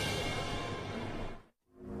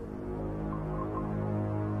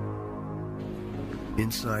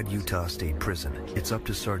 Inside Utah State Prison, it's up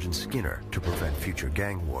to Sergeant Skinner to prevent future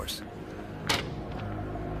gang wars.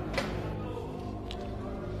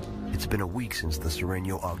 It's been a week since the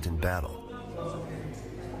Sereno-Ogden battle,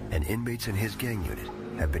 and inmates in his gang unit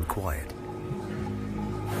have been quiet.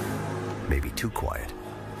 Maybe too quiet.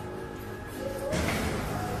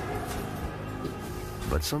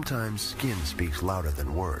 But sometimes skin speaks louder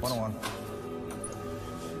than words. 101.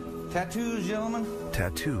 Tattoos, gentlemen.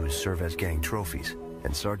 Tattoos serve as gang trophies,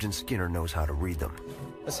 and Sergeant Skinner knows how to read them.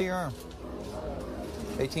 Let's see your arm.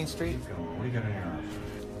 18th Street. What do you got on your arm?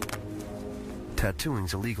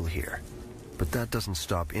 Tattooing's illegal here, but that doesn't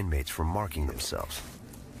stop inmates from marking themselves.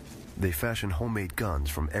 They fashion homemade guns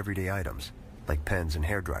from everyday items, like pens and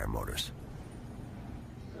hairdryer motors.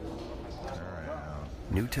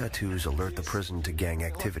 New tattoos alert the prison to gang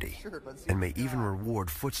activity, and may even reward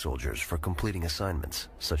foot soldiers for completing assignments,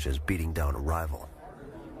 such as beating down a rival.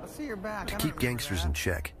 Let's see your back. To keep gangsters in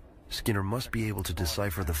check, Skinner must be able to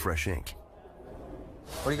decipher the fresh ink.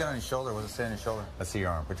 What do you got on your shoulder? What's it say on your shoulder? Let's see your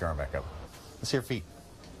arm. Put your arm back up. Let's see your feet.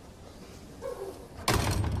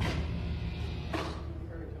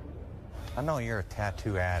 I know you're a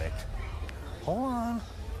tattoo addict. Hold on.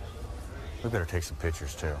 We better take some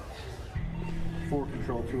pictures, too. 4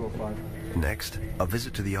 Control 205. Next, a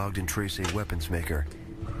visit to the Ogden Tracy weapons maker,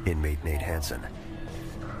 inmate Nate Hansen.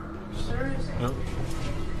 Serious? Nope.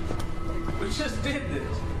 We just did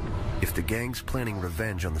this. If the gang's planning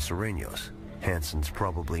revenge on the Serenos, Hansen's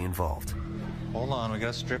probably involved. Hold on, we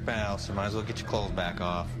gotta strip out, so might as well get your clothes back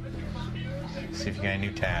off. See if you got any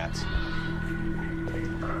new tats.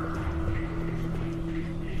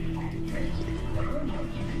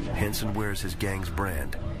 Hansen wears his gang's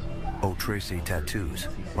brand, O Tracy tattoos,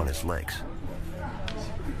 on his legs.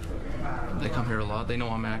 They come here a lot. They know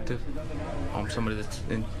I'm active. I'm somebody that's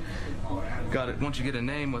got it. Once you get a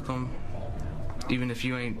name with them, even if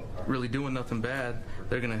you ain't really doing nothing bad,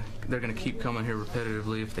 they're gonna keep coming here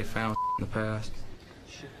repetitively if they found in the past.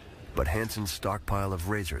 But Hansen's stockpile of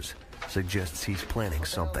razors suggests he's planning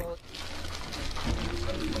something. What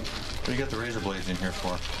do you got the razor blades in here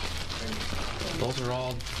for? Those are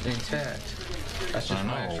all intact. That's just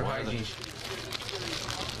my extra hygiene.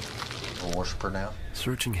 A worshiper now?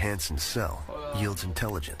 Searching Hansen's cell yields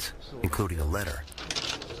intelligence, including a letter.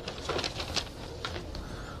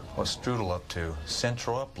 What's Strudel up to?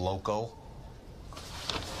 Central up, loco.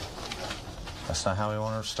 That's not how we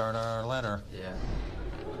want to start our letter. Yeah.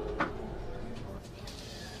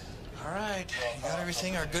 All right, you got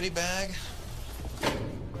everything, our goodie bag?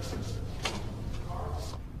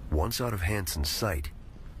 Once out of Hansen's sight,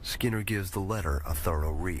 Skinner gives the letter a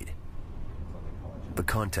thorough read. The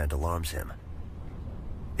content alarms him.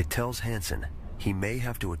 It tells Hansen he may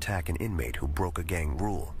have to attack an inmate who broke a gang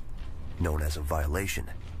rule, known as a violation.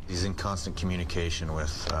 He's in constant communication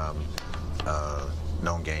with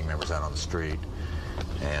known gang members out on the street,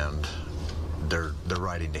 and they're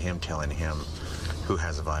writing to him, telling him who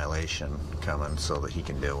has a violation coming so that he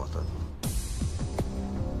can deal with it.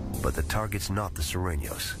 But the target's not the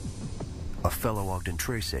Serenos. A fellow Ogden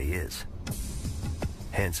Tracy is.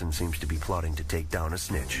 Hansen seems to be plotting to take down a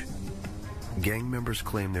snitch. Gang members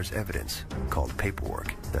claim there's evidence, called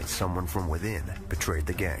paperwork, that someone from within betrayed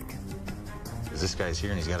the gang. This guy's here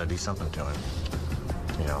and he's got to do something to him.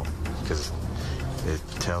 You know, because it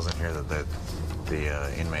tells in here that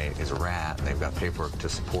the inmate is a rat, and they've got paperwork to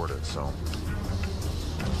support it, so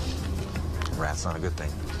rat's not a good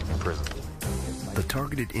thing in prison. The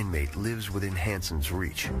targeted inmate lives within Hanson's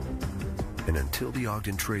reach. And until the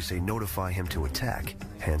Ogden Trace notify him to attack,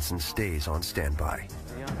 Hanson stays on standby.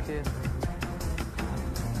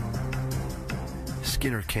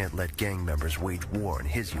 Skinner can't let gang members wage war in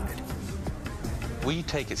his unit. We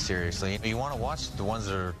take it seriously. You want to watch the ones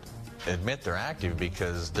that admit they're active,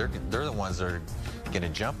 because they're the ones that are going to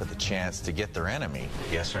jump at the chance to get their enemy.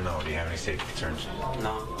 Yes or no? Do you have any safety concerns?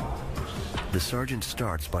 No. The sergeant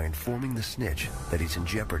starts by informing the snitch that he's in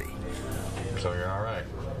jeopardy. So you're all right?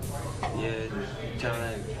 Yeah,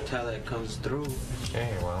 till that comes through.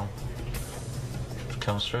 Okay, well, if it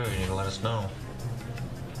comes through, you need to let us know.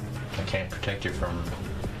 I can't protect you from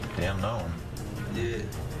the unknown. Yeah.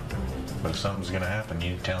 But if something's going to happen,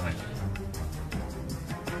 you need to tell me.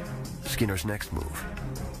 Skinner's next move: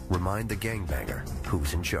 remind the gangbanger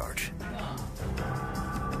who's in charge.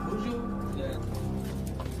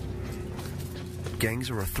 Gangs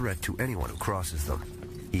are a threat to anyone who crosses them,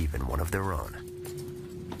 even one of their own.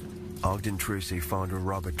 Ogden Trace founder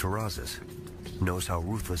Robert Terrazas knows how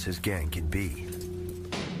ruthless his gang can be.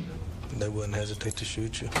 They wouldn't hesitate to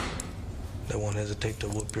shoot you. They won't hesitate to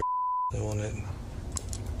whoop your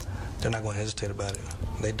They're not going to hesitate about it.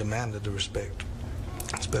 They demanded the respect,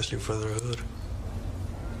 especially for their hood.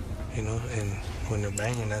 You know, and when they're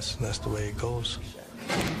banging, that's the way it goes.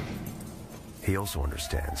 He also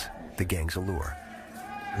understands the gang's allure.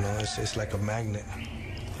 You know, it's like a magnet.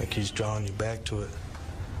 Like he's drawing you back to it.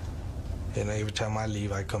 And every time I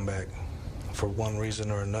leave, I come back. For one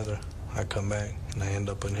reason or another, I come back and I end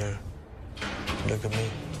up in here. Look at me,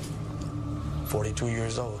 42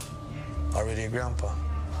 years old, already a grandpa,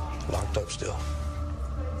 locked up still.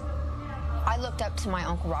 I looked up to my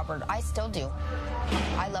Uncle Robert. I still do.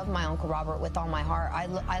 I love my Uncle Robert with all my heart.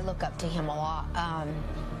 I look up to him a lot.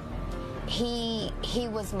 He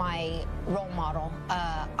was my role model.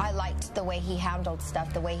 I liked the way he handled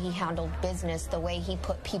stuff, the way he handled business, the way he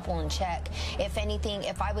put people in check. If anything,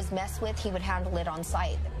 if I was messed with, he would handle it on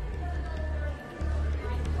site.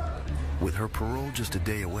 With her parole just a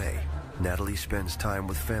day away, Natalie spends time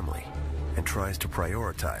with family and tries to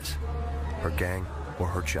prioritize her gang or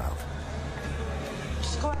her child.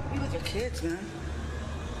 Just go out and be with your kids, man.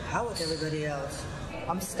 How with everybody else?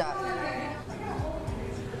 I'm stuck.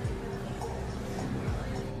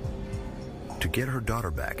 To get her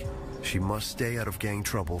daughter back, she must stay out of gang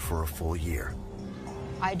trouble for a full year.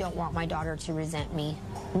 I don't want my daughter to resent me.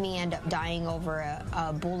 Me end up dying over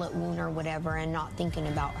a bullet wound or whatever and not thinking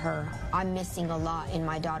about her. I'm missing a lot in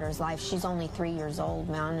my daughter's life. She's only 3 years old,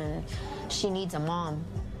 man, and she needs a mom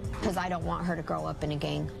because I don't want her to grow up in a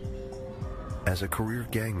gang. As a career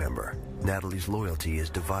gang member, Natalie's loyalty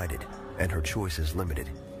is divided and her choice is limited.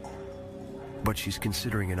 But she's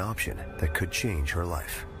considering an option that could change her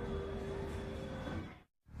life.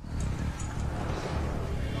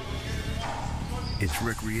 It's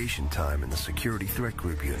recreation time in the Security Threat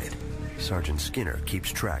Group unit. Sergeant Skinner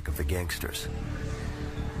keeps track of the gangsters.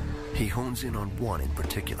 He hones in on one in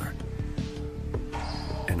particular.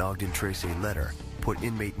 An Ogden Trace letter put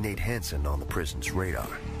inmate Nate Hanson on the prison's radar.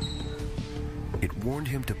 It warned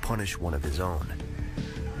him to punish one of his own.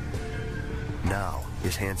 Now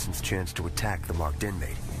is Hanson's chance to attack the marked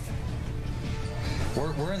inmate.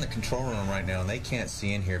 We're in the control room right now, and they can't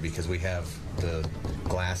see in here because we have the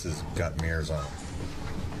glasses got mirrors on them.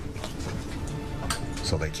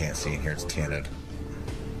 So they can't see in here, it's tinted.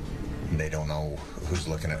 And they don't know who's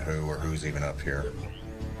looking at who or who's even up here.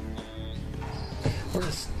 We're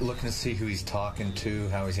just looking to see who he's talking to,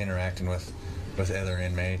 how he's interacting with other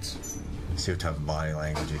inmates, see what type of body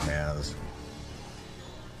language he has.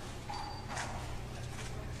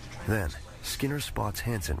 Then, Skinner spots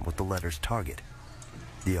Hanson with the letter's target,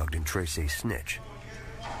 the Ogden Trace snitch.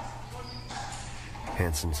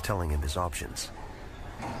 Hanson's telling him his options.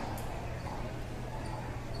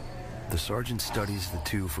 The sergeant studies the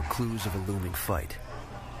two for clues of a looming fight.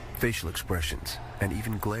 Facial expressions and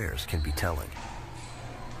even glares can be telling.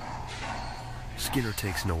 Skinner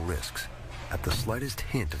takes no risks. At the slightest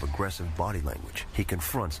hint of aggressive body language, he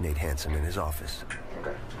confronts Nate Hanson in his office.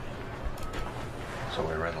 Okay. So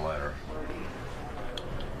we read the letter.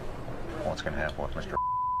 What's going to happen with Mr.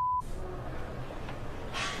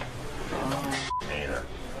 Either.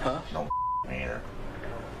 Huh? No either.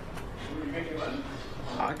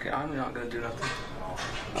 I'm not going to do nothing.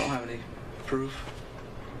 I don't have any proof.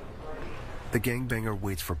 The gangbanger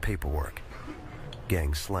waits for paperwork.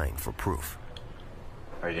 Gang slang for proof.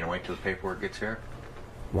 Are you going to wait till the paperwork gets here?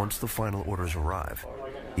 Once the final orders arrive,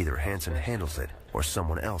 either Hanson handles it or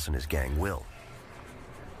someone else in his gang will.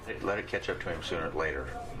 Let it catch up to him sooner or later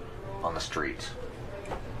on the streets.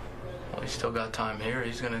 Well, he's still got time here.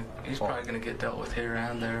 He's probably gonna get dealt with here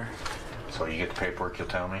and there. So you get the paperwork, you'll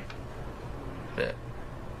tell me? Yeah.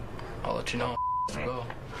 I'll let you know. Go.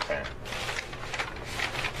 Okay.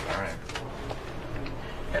 All right.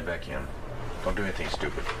 Head back in. Don't do anything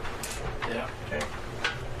stupid. Yeah. Okay.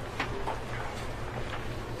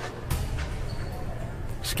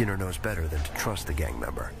 Skinner knows better than to trust the gang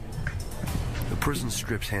member. The prison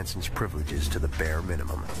strips Hanson's privileges to the bare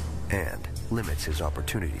minimum and limits his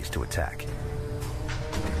opportunities to attack.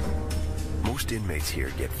 Most inmates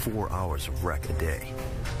here get 4 hours of rec a day,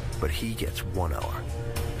 but he gets 1 hour,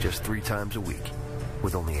 just 3 times a week,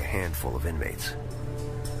 with only a handful of inmates.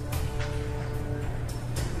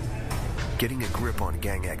 Getting a grip on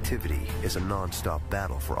gang activity is a non-stop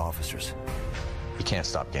battle for officers. You can't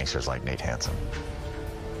stop gangsters like Nate Hanson.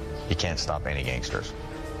 You can't stop any gangsters.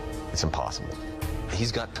 It's impossible.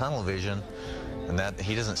 He's got tunnel vision, and that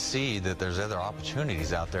he doesn't see that there's other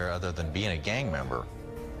opportunities out there other than being a gang member.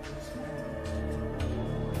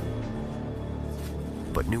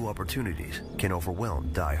 But new opportunities can overwhelm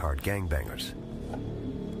die-hard gangbangers.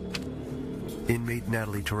 Inmate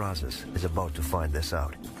Natalie Terrazas is about to find this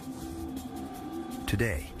out.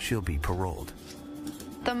 Today, she'll be paroled.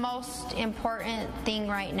 The most important thing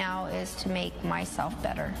right now is to make myself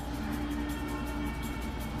better.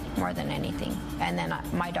 More than anything. And then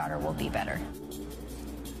my daughter will be better.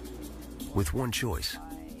 With one choice,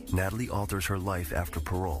 Natalie alters her life after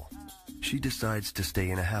parole. She decides to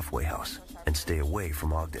stay in a halfway house and stay away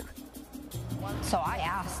from Ogden. So I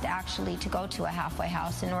asked actually to go to a halfway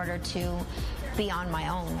house in order to be on my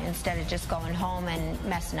own instead of just going home and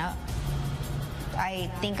messing up.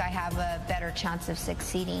 I think I have a better chance of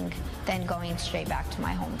succeeding than going straight back to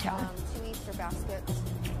my hometown. 2 Easter baskets.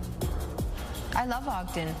 I love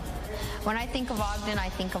Ogden. When I think of Ogden, I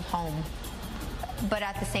think of home. But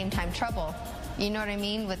at the same time, trouble. You know what I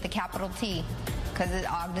mean? With the capital T. Because it's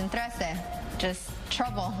Ogden 13. Just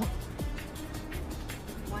trouble.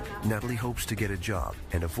 Natalie hopes to get a job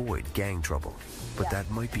and avoid gang trouble, but that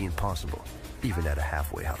might be impossible, even at a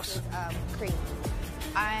halfway house. Cream.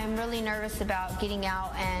 I'm really nervous about getting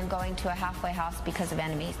out and going to a halfway house because of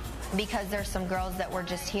enemies. Because there's some girls that were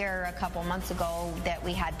just here a couple months ago that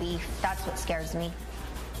we had beef. That's what scares me.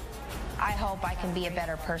 I hope I can be a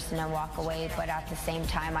better person and walk away, but at the same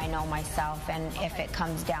time, I know myself, and if it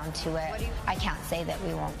comes down to it, I can't say that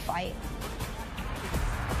we won't fight.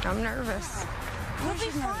 I'm nervous. You'll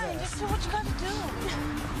be fine. Just do what you gotta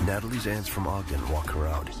do. Natalie's aunts from Ogden walk her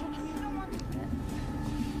out.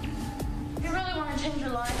 If you really want to change your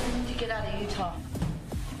life, you need to get out of Utah.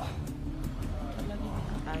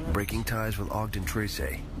 Breaking ties with Ogden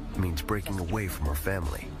Tracy means breaking away from her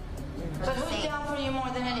family. But who's down for you more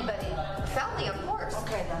than anybody? Family, of course.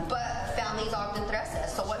 Okay, then. But family's Ogden 13,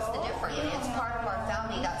 so what's the difference? It's part of our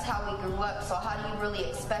family. That's how we grew up. So how do you really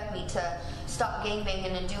expect me to stop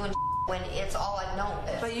gangbanging and doing when it's all I've known?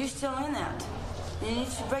 But you're still in that. You need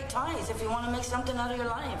to break ties if you want to make something out of your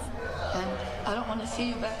life. And I don't want to see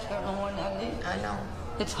you back here no more, Natalie. I know.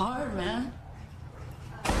 It's hard, man.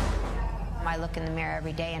 I look in the mirror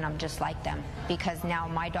every day and I'm just like them because now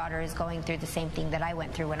my daughter is going through the same thing that I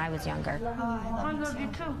went through when I was younger. I love you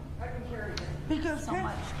too. Because so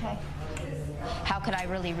much, okay? How could I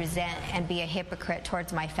really resent and be a hypocrite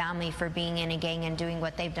towards my family for being in a gang and doing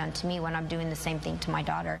what they've done to me when I'm doing the same thing to my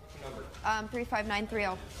daughter?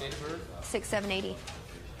 35930. 6780.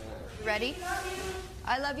 Ready?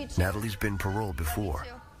 I love you too. Natalie's been paroled before,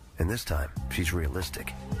 and this time she's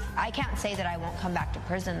realistic. I can't say that I won't come back to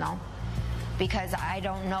prison though, because I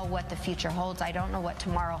don't know what the future holds. I don't know what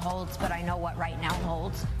tomorrow holds, but I know what right now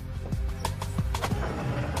holds.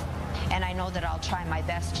 And I know that I'll try my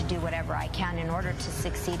best to do whatever I can in order to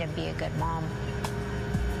succeed and be a good mom.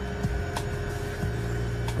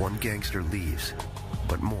 One gangster leaves,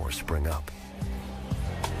 but more spring up.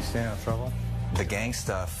 You staying out of trouble? The gang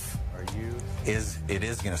stuff is going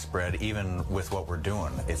to spread. Even with what we're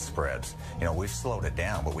doing, it spreads. You know, we've slowed it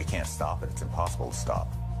down, but we can't stop it. It's impossible to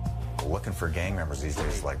stop. Looking for gang members these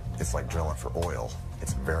days, it's like drilling for oil.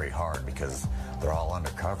 It's very hard because they're all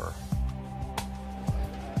undercover.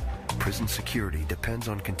 Prison security depends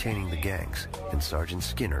on containing the gangs, and Sergeant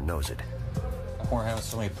Skinner knows it. We're having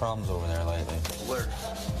so many problems over there lately. Where?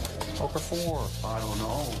 Poker 4. I don't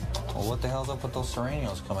know. Well, what the hell's up with those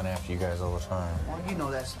Serenios coming after you guys all the time? Well, you know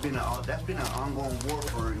that's been an ongoing war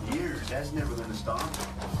for years. That's never going to stop.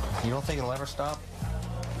 You don't think it'll ever stop?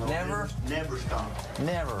 No, Never? Never stop.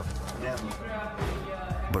 Never. Never.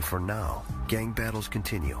 But for now, gang battles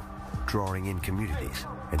continue, drawing in communities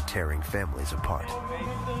and tearing families apart.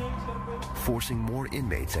 forcing more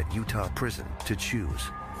inmates at Utah prison to choose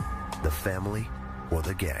the family or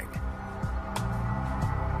the gang.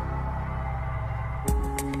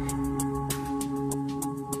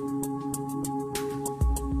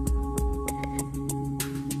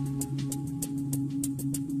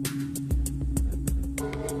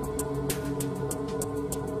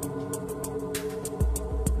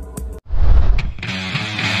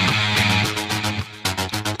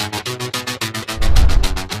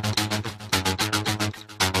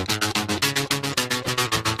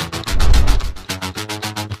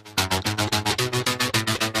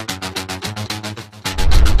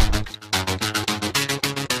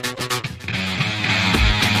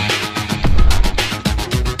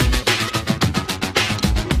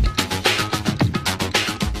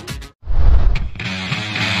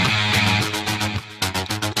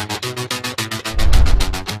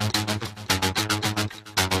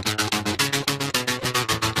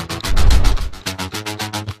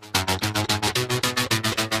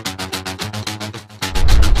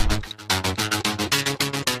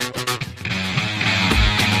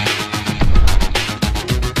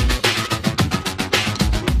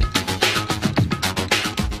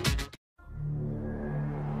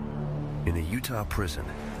 In a Utah prison,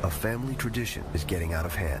 a family tradition is getting out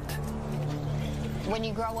of hand. When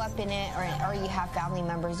you grow up in it or you have family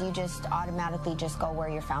members, you just automatically just go where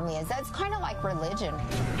your family is. That's kind of like religion. I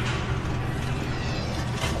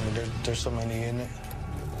mean, there's so many in it.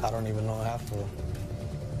 I don't even know half of them,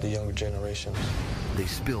 the younger generations. They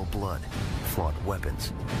spill blood, flaunt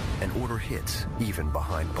weapons, and order hits even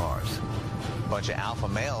behind bars. A bunch of alpha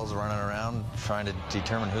males running around trying to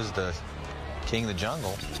determine who's the king of the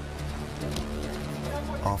jungle.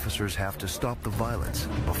 Officers have to stop the violence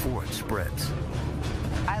before it spreads.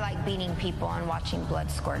 I like beating people and watching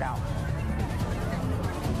blood squirt out.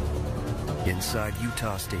 Inside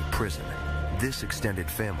Utah State Prison, this extended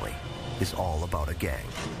family is all about a gang.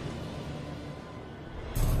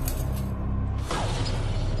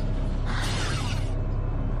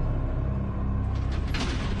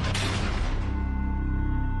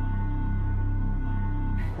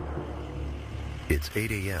 It's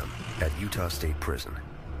 8 a.m. at Utah State Prison.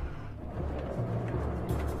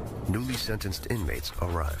 Newly sentenced inmates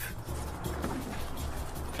arrive.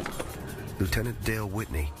 Lieutenant Dale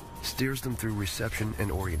Whitney steers them through reception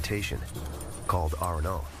and orientation, called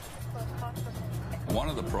R&O. One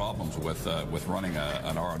of the problems with running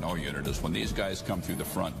an R&O unit is when these guys come through the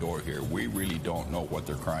front door here, we really don't know what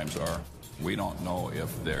their crimes are. We don't know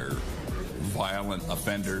if they're violent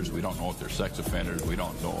offenders. We don't know if they're sex offenders. We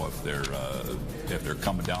don't know if they're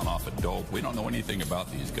coming down off of dope. We don't know anything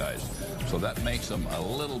about these guys. So that makes them a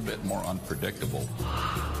little bit more unpredictable.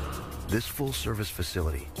 This full-service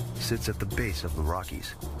facility sits at the base of the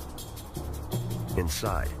Rockies.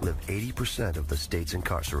 Inside live 80% of the state's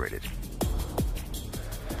incarcerated.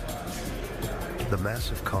 The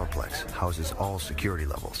massive complex houses all security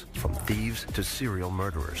levels, from thieves to serial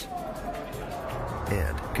murderers,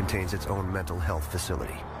 and contains its own mental health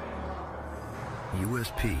facility.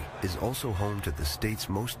 USP is also home to the state's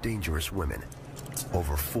most dangerous women,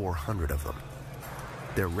 over 400 of them.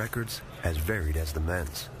 Their records as varied as the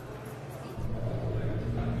men's.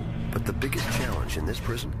 But the biggest challenge in this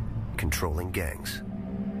prison, controlling gangs.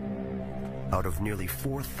 Out of nearly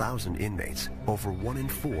 4,000 inmates, over 1 in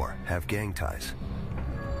 4 have gang ties.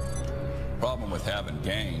 Problem with having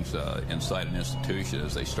gangs inside an institution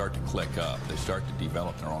is they start to click up. They start to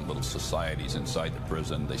develop their own little societies inside the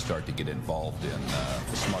prison. They start to get involved in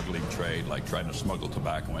the smuggling trade, like trying to smuggle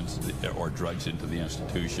tobacco or drugs into the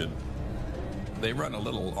institution. They run a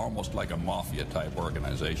little, almost like a mafia type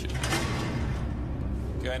organization.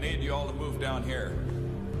 Okay, I need you all to move down here.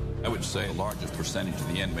 I would say the largest percentage of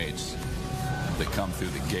the inmates that come through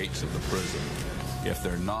the gates of the prison, if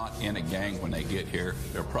they're not in a gang when they get here,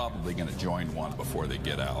 they're probably going to join one before they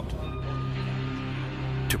get out.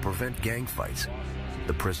 To prevent gang fights,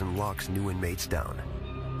 the prison locks new inmates down.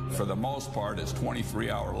 For the most part, it's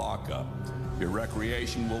 23-hour lockup. Your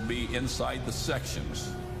recreation will be inside the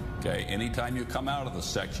sections. Okay, anytime you come out of the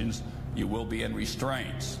sections, you will be in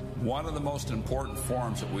restraints. One of the most important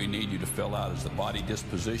forms that we need you to fill out is the body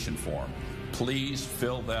disposition form. Please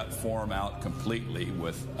fill that form out completely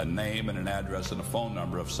with a name and an address and a phone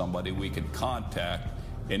number of somebody we can contact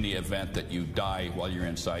in the event that you die while you're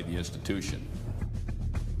inside the institution.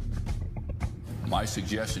 My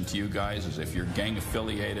suggestion to you guys is if you're gang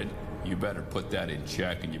affiliated, you better put that in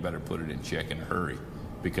check, and you better put it in check in a hurry,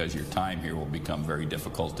 because your time here will become very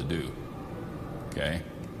difficult to do. Okay?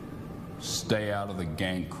 Stay out of the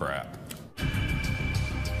gang crap.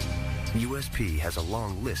 USP has a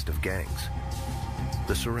long list of gangs.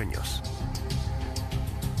 the Sureños,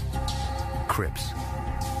 Crips,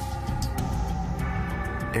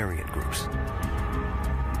 Aryan groups.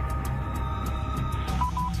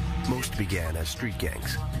 Most began as street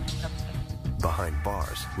gangs. Behind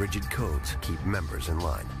bars, rigid codes keep members in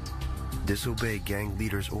line, disobey gang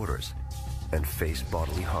leaders' orders, and face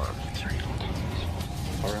bodily harm.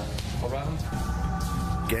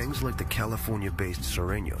 Gangs like the California-based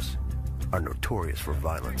Sureños are notorious for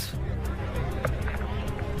violence.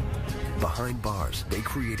 Behind bars, they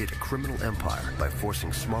created a criminal empire by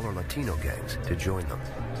forcing smaller Latino gangs to join them.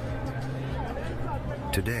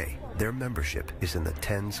 Today, their membership is in the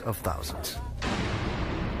tens of thousands.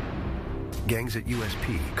 Gangs at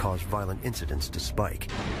USP caused violent incidents to spike,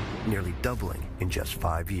 nearly doubling in just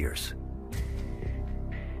 5 years.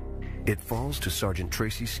 It falls to Sergeant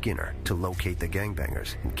Tracy Skinner to locate the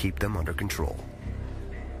gangbangers and keep them under control.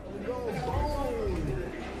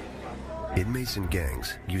 Inmates and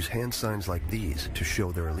gangs use hand signs like these to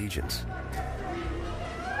show their allegiance.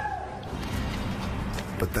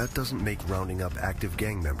 But that doesn't make rounding up active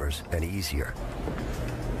gang members any easier.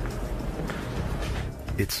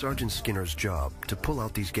 It's Sergeant Skinner's job to pull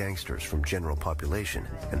out these gangsters from general population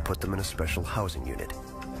and put them in a special housing unit.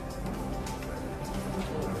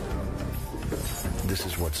 This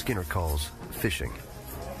is what Skinner calls fishing.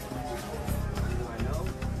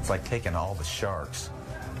 It's like taking all the sharks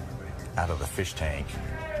out of the fish tank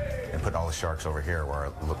and putting all the sharks over here where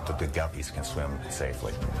the guppies can swim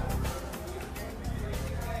safely.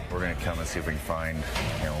 We're going to come and see if we can find,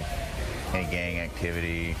 any gang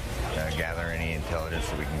activity, gather any intelligence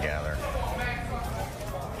that we can gather.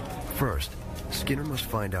 First, Skinner must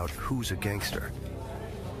find out who's a gangster.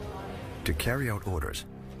 To carry out orders,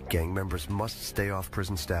 gang members must stay off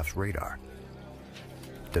prison staff's radar.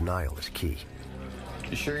 Denial is key.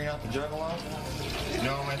 You sure you're not the juggalo?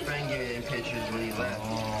 No, my friend gave me pictures when he left.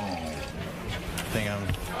 The thing I'm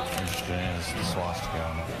interested in is the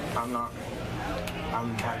swastika. I'm not.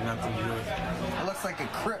 I'm had nothing to do with it. It looks like a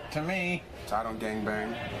Crip to me. I don't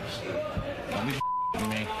gangbang. Don't be to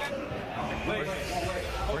me.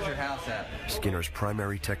 Where's your house at? Skinner's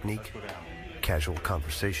primary technique, casual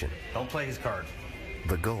conversation. Don't play his card.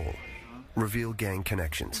 The goal, reveal gang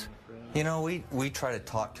connections. We try to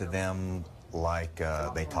talk to them like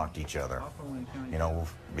they talk to each other,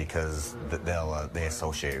 because they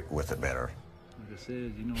associate with it better.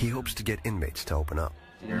 He hopes to get inmates to open up.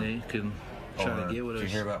 They can try to get with us. Did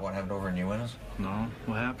you hear about what happened over in Uintas? No,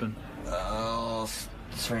 what happened? Oh,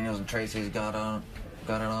 Serenos and Tracy's got it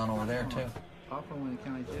on over there too.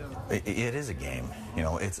 It is a game.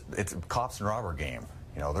 It's a cops and robber game.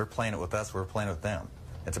 They're playing it with us, we're playing it with them.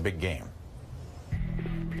 It's a big game.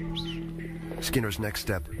 Skinner's next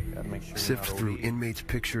step, sift through inmates'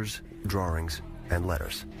 pictures, drawings, and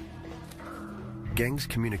letters. Gangs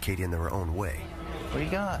communicate in their own way. What do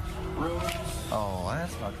you got? Oh,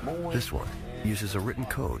 that's not boy. This one uses a written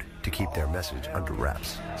code to keep their message under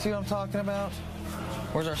wraps. See what I'm talking about?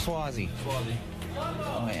 Where's our Swazi?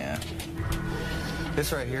 Oh, yeah.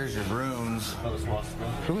 This right here is your runes.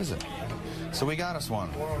 Who is it? So we got us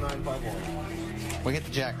one. 40951. We get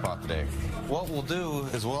the jackpot today. What we'll do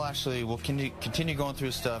is we'll continue going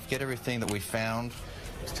through stuff, get everything that we found.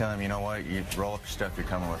 Just tell him, you know what, you roll up your stuff, you're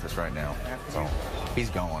coming with us right now. So he's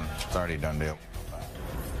going. It's already a done deal.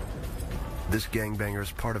 This gangbanger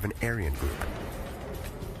is part of an Aryan group,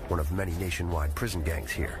 one of many nationwide prison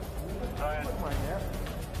gangs here.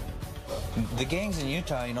 The gangs in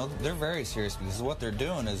Utah, they're very serious because what they're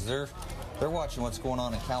doing is they're watching what's going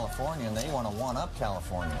on in California and they want to one-up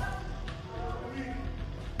California.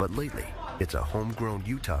 But lately, it's a homegrown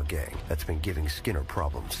Utah gang that's been giving Skinner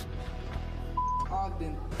problems.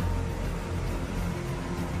 Ogden.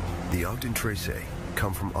 The Ogden Trace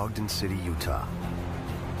come from Ogden City, Utah.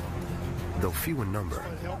 Though few in number,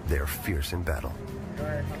 they are fierce in battle.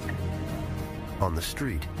 On the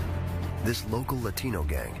street, this local Latino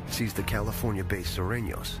gang sees the California-based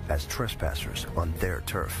Sureños as trespassers on their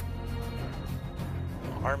turf.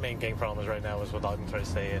 Our main gang problems right now is with Ogden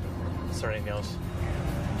Trace and Sureños.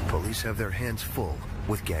 Police have their hands full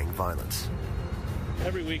with gang violence.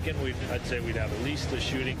 Every weekend, I'd say we'd have at least a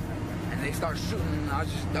shooting. And they start shooting, and I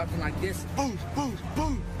was just ducking like this. Boom, boom,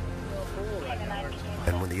 boom.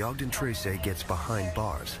 And when the Ogden Trace gets behind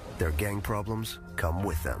bars, their gang problems come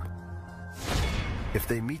with them. If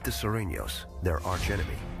they meet the Sureños, their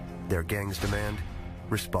archenemy, their gangs demand,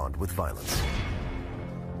 respond with violence.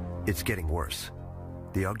 It's getting worse.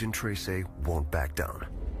 The Ogden Trace won't back down.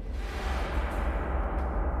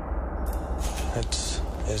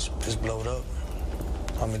 It's blowed up.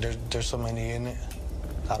 I mean, there's so many in it.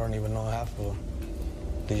 I don't even know half of them,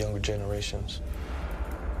 the younger generations.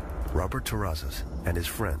 Robert Terrazas and his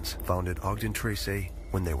friends founded Ogden Trace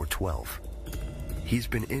when they were 12. He's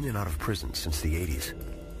been in and out of prison since the 80s.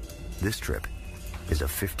 This trip is a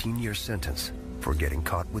 15-year sentence for getting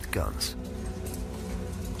caught with guns.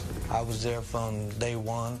 I was there from day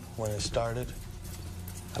one when it started.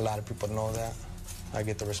 A lot of people know that. I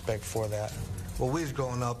get the respect for that. When we was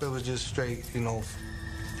growing up, it was just straight, you know,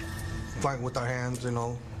 fighting with our hands, you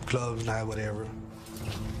know, clubs, knife, whatever.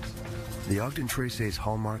 The Ogden Trace's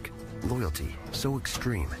hallmark, loyalty, so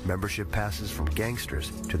extreme, membership passes from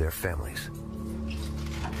gangsters to their families.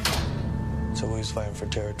 So we was fighting for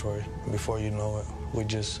territory. Before you know it,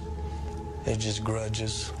 it's just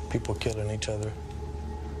grudges, people killing each other.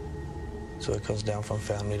 So it comes down from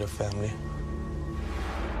family to family.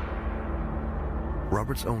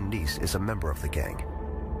 Robert's own niece is a member of the gang.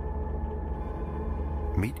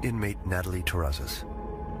 Meet inmate Natalie Terrazas.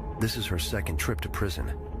 This is her second trip to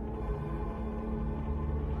prison.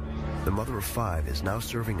 The mother of 5 is now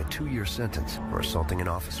serving a 2-year sentence for assaulting an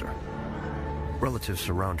officer. Relatives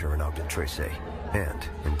surround her in Ogden Trace and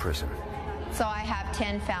in prison. So I have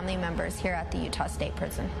 10 family members here at the Utah State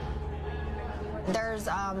Prison. There's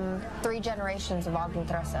 3 generations of Ogden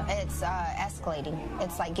Trace. It's escalating.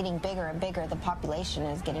 It's like getting bigger and bigger. The population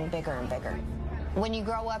is getting bigger and bigger. When you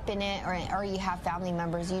grow up in it or you have family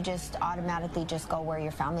members, you just automatically just go where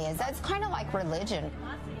your family is. That's kind of like religion.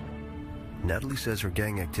 Natalie says her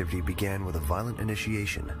gang activity began with a violent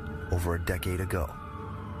initiation over a decade ago.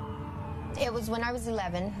 It was when I was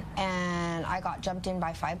 11, and I got jumped in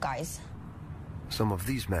by 5 guys. Some of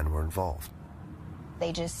these men were involved.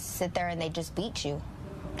 They just sit there and they just beat you.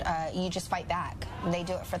 You just fight back. They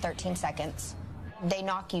do it for 13 seconds. They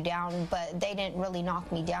knock you down, but they didn't really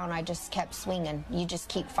knock me down. I just kept swinging. You just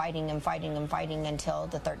keep fighting and fighting and fighting until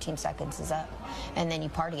the 13 seconds is up, and then you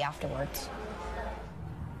party afterwards.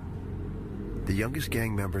 The youngest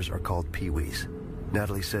gang members are called Pee-wees.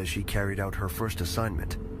 Natalie says she carried out her first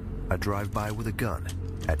assignment, a drive-by with a gun,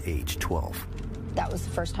 at age 12. That was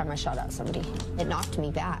the first time I shot at somebody. It knocked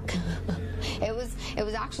me back. It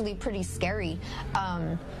was actually pretty scary,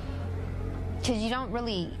 because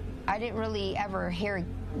I didn't really ever hear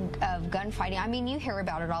of gunfighting. I mean, you hear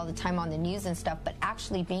about it all the time on the news and stuff, but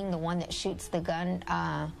actually being the one that shoots the gun,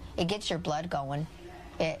 it gets your blood going.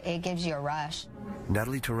 It gives you a rush.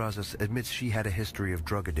 Natalie Terrazas admits she had a history of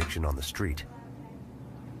drug addiction on the street.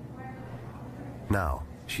 Now,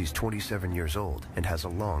 she's 27 years old and has a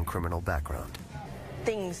long criminal background.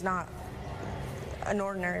 Things not an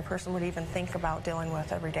ordinary person would even think about dealing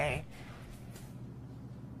with every day.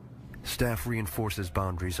 Staff reinforces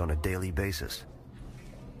boundaries on a daily basis.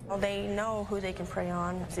 Well, they know who they can prey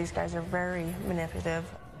on. These guys are very manipulative.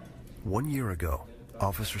 1 year ago,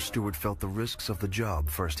 Officer Stewart felt the risks of the job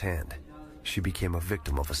firsthand. She became a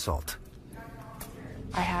victim of assault.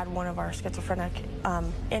 I had one of our schizophrenic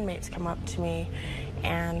inmates come up to me,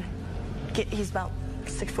 and he's about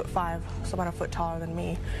 6'5", so about a foot taller than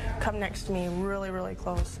me, come next to me really, really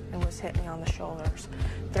close and was hitting me on the shoulders,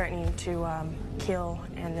 threatening to kill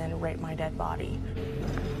and then rape my dead body.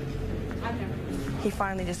 He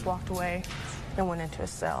finally just walked away and went into his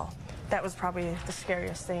cell. That was probably the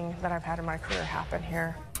scariest thing that I've had in my career happen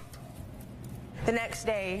here. The next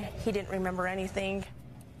day, he didn't remember anything.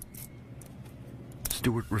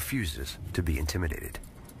 Stewart refuses to be intimidated.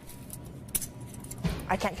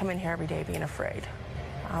 I can't come in here every day being afraid,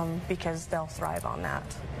 because they'll thrive on that.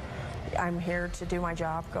 I'm here to do my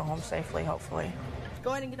job, go home safely, hopefully. Go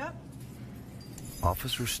ahead and get up.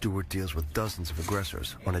 Officer Stewart deals with dozens of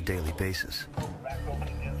aggressors on a daily basis.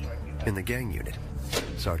 In the gang unit,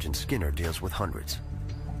 Sergeant Skinner deals with hundreds.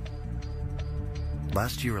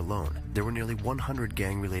 Last year alone, there were nearly 100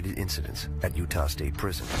 gang-related incidents at Utah State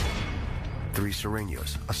Prison. 3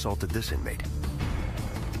 Sureños assaulted this inmate.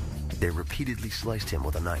 They repeatedly sliced him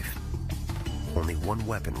with a knife. Only 1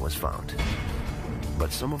 weapon was found.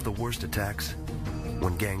 But some of the worst attacks,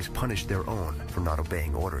 when gangs punish their own for not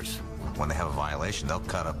obeying orders. When they have a violation, they'll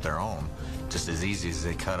cut up their own just as easy as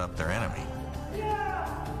they cut up their enemy.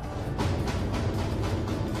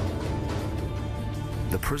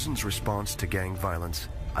 The prison's response to gang violence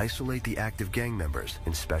isolate the active gang members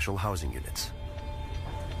in special housing units.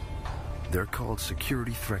 They're called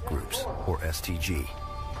Security Threat Groups, or STG.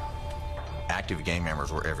 Active gang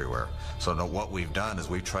members were everywhere. So what we've done is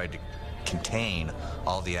we've tried to contain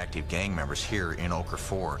all the active gang members here in Ochre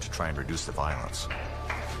 4 to try and reduce the violence.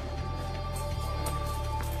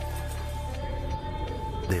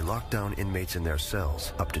 They lock down inmates in their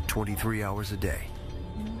cells up to 23 hours a day.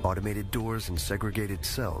 Automated doors and segregated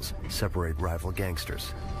cells separate rival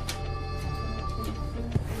gangsters.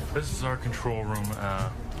 This is our control room.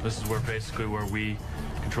 This is where we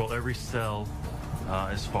control every cell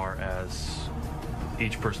as far as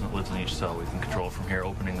each person that lives in each cell. We can control it from here,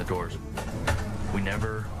 opening the doors. We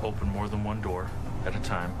never open more than one door at a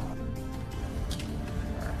time.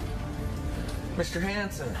 Mr.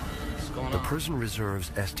 Hansen, what's going on? The prison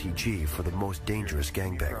reserves STG for the most dangerous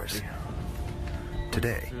gangbangers.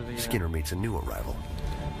 Today, Skinner meets a new arrival.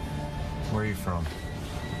 Where are you from?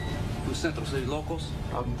 From Central City Locals,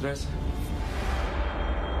 Ogden Tres.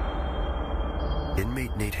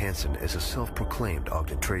 Inmate Nate Hansen is a self-proclaimed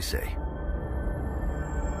Ogden Trace.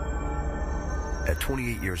 At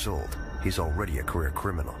 28 years old, he's already a career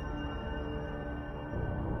criminal.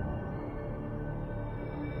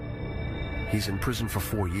 He's in prison for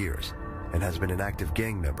 4 years and has been an active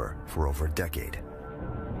gang member for over a decade.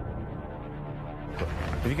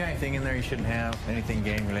 Have you got anything in there you shouldn't have? Anything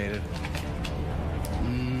gang-related?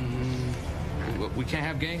 We can't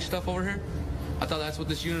have gang stuff over here? I thought that's what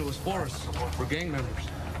this unit was for us, for gang members.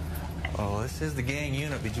 Oh, this is the gang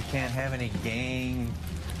unit, but you can't have any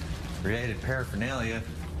gang-related paraphernalia.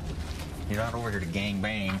 You're not over here to gang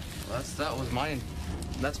bang. Well,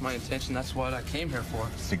 that's my intention. That's what I came here for.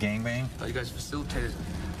 It's a gang bang? I thought you guys facilitated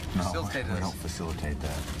No, us. we don't facilitate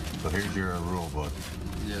that. So here's your rule book.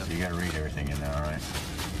 Yeah. So you got to read everything in there, all right?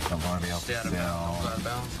 Don't want to be able to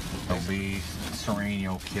sell. Don't be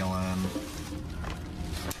Sereno killing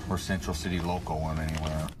or Central City Local one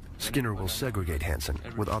anywhere. Skinner will segregate Hansen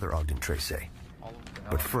with other Ogden Trace.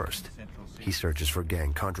 But first, he searches for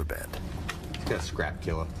gang contraband. He's got a scrap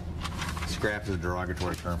killer. Scrap is a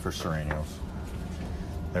derogatory term for Serenos.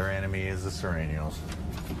 Their enemy is the Serenos.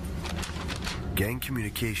 Gang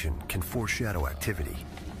communication can foreshadow activity,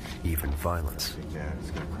 even violence. Yeah,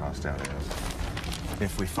 it's got crossed out as.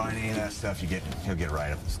 If we find any of that stuff, he'll get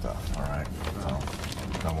right up the stuff, all right?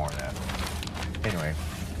 So, no more of that. Anyway,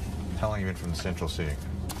 how long have you been from the Central City?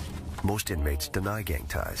 Most inmates deny gang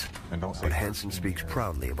ties, but Hansen speaks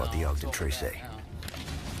proudly about the Ogden Trace.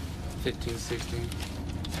 15, 16,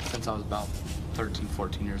 since I was about 13,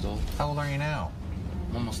 14 years old. How old are you now?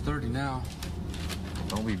 I'm almost 30 now.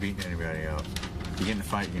 Don't be beating anybody up. If you get in a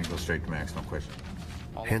fight, you're going to go straight to max, no question.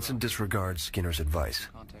 Hansen disregards Skinner's advice.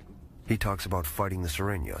 He talks about fighting the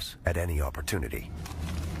Serenos at any opportunity.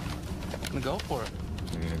 I'm going to go for it.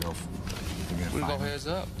 You're going to go We're going to go heads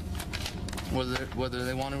up, whether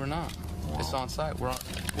they want it or not. Wow. It's on site. We're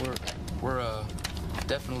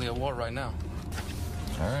definitely at war right now.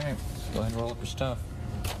 All right, go ahead and roll up your stuff.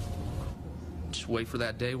 Just wait for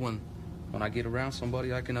that day when I get around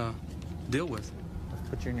somebody I can deal with. Let's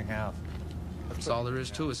put you in your house. That's all there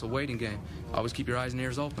is to it. It's a waiting game. Always keep your eyes and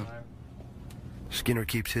ears open. Skinner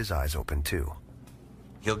keeps his eyes open too.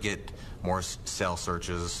 He'll get more cell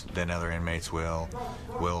searches than other inmates will.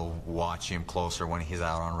 We'll watch him closer when he's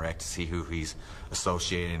out on rec to see who he's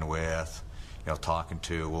associating with, talking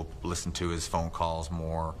to. We'll listen to his phone calls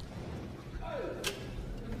more.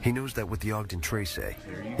 He knows that with the Ogden Trace,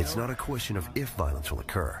 it's not a question of if violence will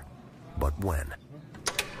occur, but when.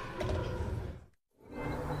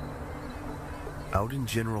 Out in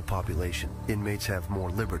general population, inmates have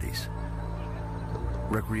more liberties.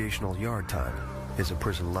 Recreational yard time is a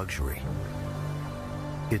prison luxury.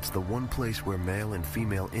 It's the one place where male and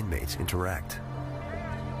female inmates interact.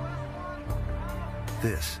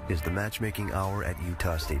 This is the matchmaking hour at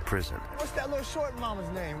Utah State Prison. What's that little short mama's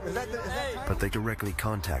name? Is that but they directly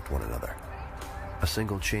contact one another. A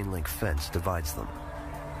single chain link fence divides them.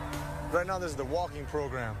 Right now, this is the walking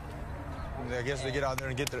program. I guess they get out there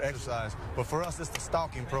and get their exercise. But for us, it's the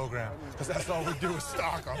stalking program. Because that's all we do is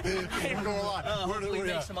stalk them. Ain't gonna lie. Hopefully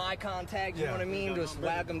make some eye contact, you know what I mean? Just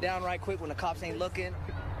wag them down right quick when the cops ain't looking.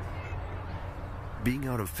 Being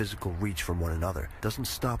out of physical reach from one another doesn't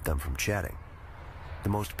stop them from chatting. The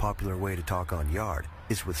most popular way to talk on yard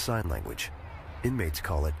is with sign language. Inmates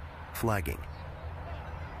call it flagging.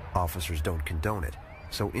 Officers don't condone it,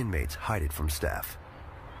 so inmates hide it from staff.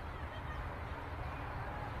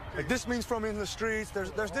 Like, this means from in the streets.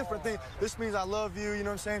 There's different things. This means I love you, you know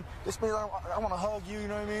what I'm saying? This means I want to hug you, you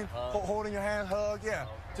know what I mean? Holding your hand, hug, yeah.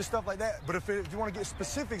 Just stuff like that. But if you want to get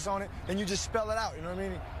specifics on it, then you just spell it out, you know what I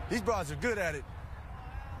mean? These broads are good at it.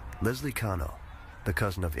 Leslie Cano, the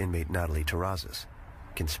cousin of inmate Natalie Terrazas,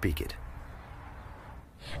 can speak it.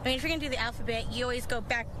 I mean, if you're going to do the alphabet, you always go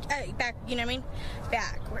back, you know what I mean?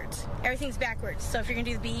 Backwards. Everything's backwards. So if you're going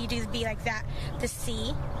to do the B, you do the B like that. The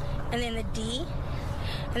C, and then the D,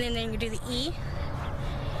 and then you do the E.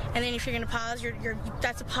 And then if you're going to pause,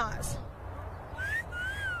 that's a pause.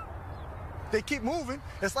 They keep moving.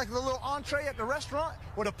 It's like the little entree at the restaurant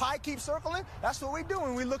where the pie keeps circling. That's what we're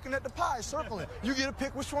doing. We're looking at the pie circling. You get to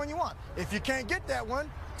pick which one you want. If you can't get that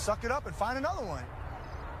one, suck it up and find another one.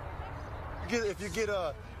 If you get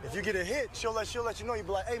If you get a hit, she'll let you know. You'll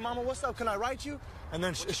be like, hey, mama, what's up? Can I write you? And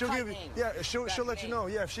then she'll give you, she'll let you know.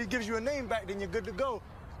 Yeah, if she gives you a name back, then you're good to go.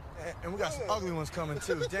 And we got some ugly ones coming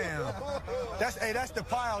too. Damn. That's the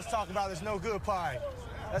pie I was talking about. It's no good pie.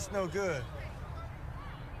 That's no good.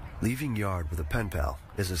 Leaving yard with a pen pal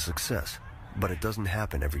is a success, but it doesn't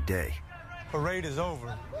happen every day. Parade is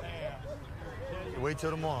over. Wait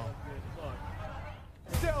till tomorrow.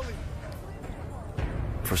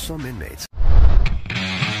 For some inmates,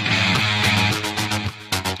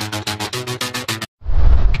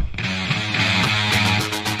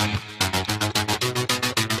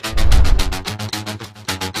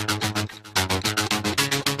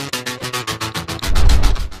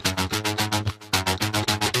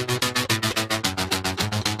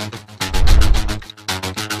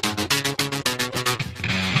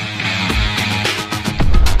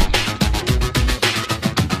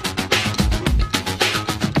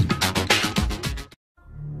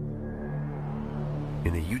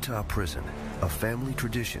 in a Utah prison, a family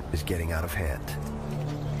tradition is getting out of hand.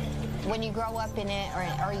 When you grow up in it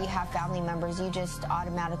or you have family members, you just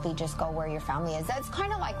automatically just go where your family is. That's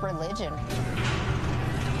kind of like religion. I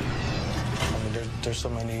mean, there's so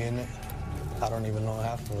many in it. I don't even know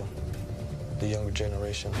half of them. The younger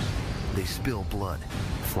generations. They spill blood,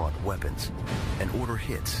 flaunt weapons, and order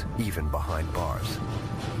hits even behind bars.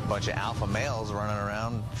 A bunch of alpha males running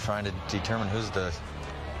around trying to determine who's the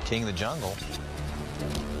king of the jungle.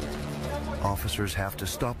 Officers have to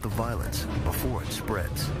stop the violence before it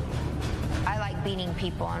spreads. I like beating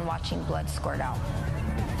people and watching blood squirt out.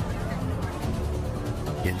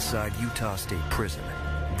 Inside Utah State Prison,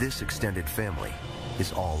 this extended family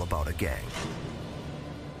is all about a gang.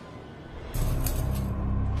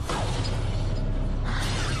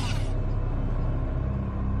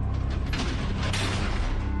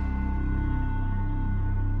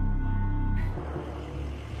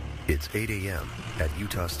 It's 8 a.m. at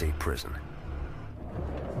Utah State Prison.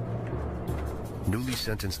 Newly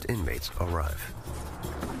sentenced inmates arrive.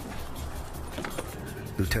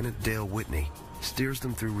 Lieutenant Dale Whitney steers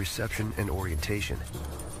them through reception and orientation,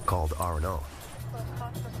 called R&O.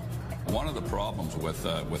 One of the problems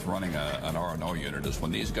with running an R&O unit is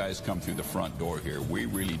when these guys come through the front door here, we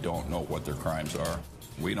really don't know what their crimes are.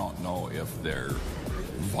 We don't know if they're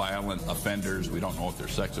violent offenders. We don't know if they're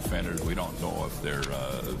sex offenders. We don't know if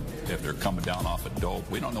they're coming down off of dope.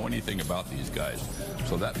 We don't know anything about these guys.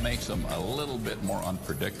 So that makes them a little bit more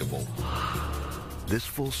unpredictable. This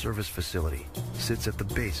full-service facility sits at the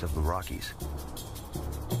base of the Rockies.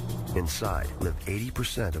 Inside live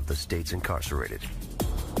 80% of the state's incarcerated.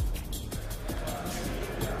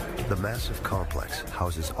 The massive complex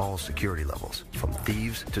houses all security levels, from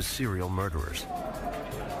thieves to serial murderers,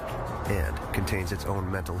 and contains its own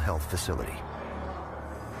mental health facility.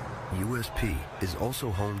 USP is also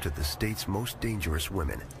home to the state's most dangerous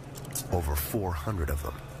women, over 400 of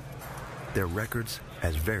them. Their records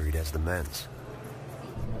as varied as the men's.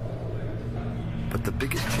 But the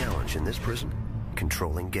biggest challenge in this prison,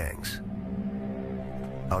 controlling gangs.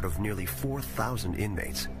 Out of nearly 4,000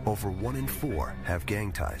 inmates, over 1 in 4 have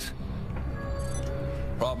gang ties.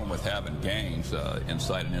 Problem with having gangs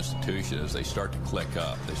inside an institution is they start to click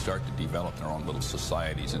up. They start to develop their own little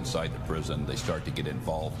societies inside the prison. They start to get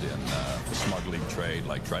involved in the smuggling trade,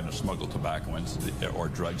 like trying to smuggle tobacco or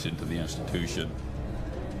drugs into the institution.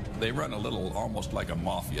 They run a little, almost like a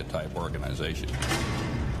mafia type organization.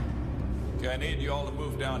 Okay, I need you all to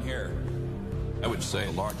move down here. I would say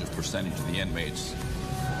the largest percentage of the inmates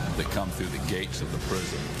that come through the gates of the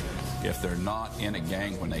prison, if they're not in a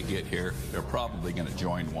gang when they get here, they're probably going to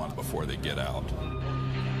join one before they get out.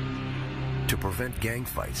 To prevent gang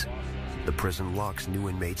fights, the prison locks new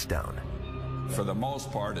inmates down. For the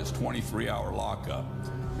most part, it's 23-hour lockup.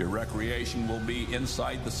 Your recreation will be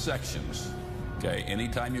inside the sections. Okay,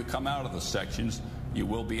 anytime you come out of the sections, you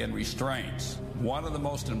will be in restraints. One of the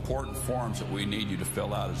most important forms that we need you to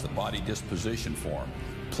fill out is the body disposition form.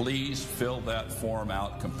 Please fill that form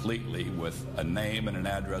out completely with a name and an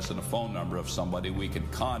address and a phone number of somebody we can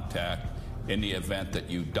contact in the event that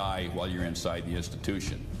you die while you're inside the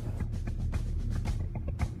institution.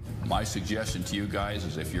 My suggestion to you guys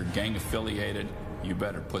is if you're gang affiliated, you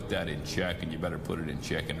better put that in check, and you better put it in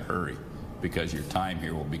check in a hurry, because your time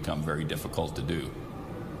here will become very difficult to do.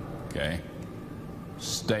 Okay?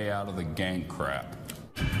 Stay out of the gang crap.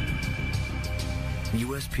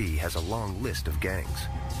 USP has a long list of gangs.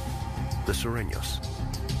 The Sureños,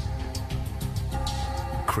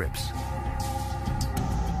 Crips,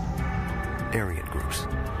 Aryan groups.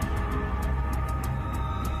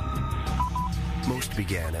 Most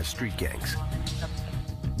began as street gangs.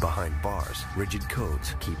 Behind bars, rigid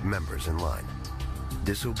codes keep members in line.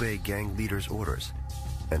 disobey gang leaders' orders,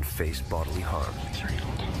 and face bodily harm.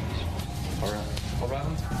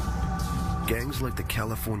 Gangs like the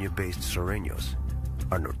California-based Sureños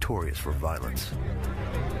are notorious for violence.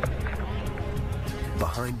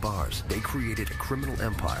 Behind bars, they created a criminal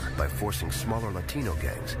empire by forcing smaller Latino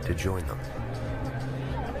gangs to join them.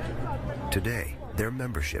 Today, their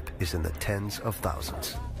membership is in the tens of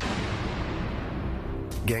thousands.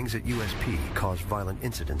 Gangs at USP caused violent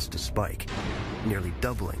incidents to spike, nearly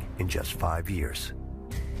doubling in just 5 years.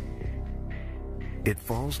 It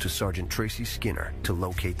falls to Sergeant Tracy Skinner to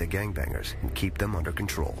locate the gangbangers and keep them under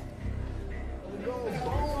control.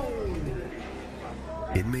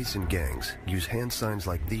 Inmates and gangs use hand signs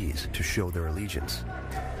like these to show their allegiance.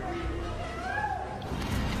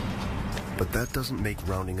 But that doesn't make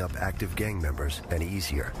rounding up active gang members any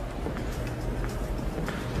easier.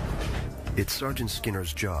 It's Sergeant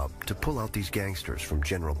Skinner's job to pull out these gangsters from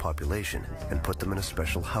general population and put them in a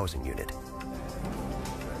special housing unit.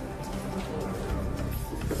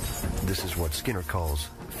 This is what Skinner calls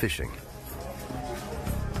fishing.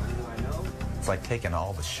 It's like taking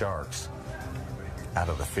all the sharks out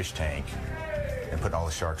of the fish tank and putting all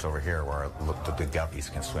the sharks over here where the guppies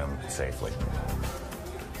can swim safely.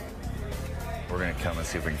 We're going to come and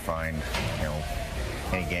see if we can find,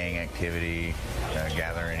 any gang activity,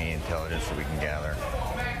 gather any intelligence that we can gather.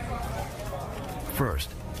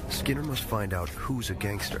 First, Skinner must find out who's a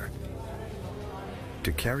gangster.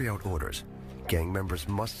 To carry out orders, gang members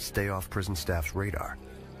must stay off prison staff's radar.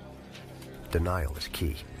 Denial is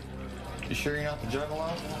key. You sure you're not the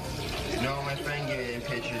juggalo? No, my friend gave me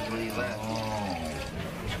pictures when he left.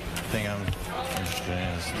 The thing I'm interested in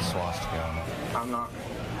is the swastika. I'm not.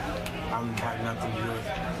 I'm had nothing to do with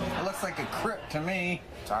it. It looks like a crypt to me.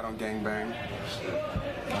 So I don't gangbang.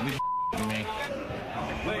 Don't be with me.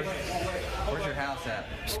 Where's your house at?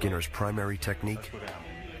 Skinner's primary technique,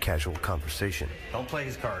 casual conversation. Don't play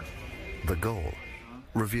his card. The goal,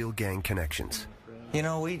 reveal gang connections.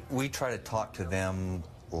 We try to talk to them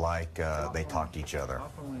like they talk to each other,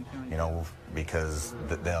 because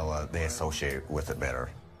they associate with it better.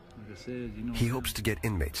 He hopes to get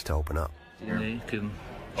inmates to open up. They can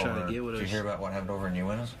try to get with us. Did you hear about what happened over in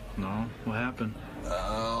Uintas? No, what happened?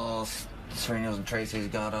 Oh, Serenos and Tracy's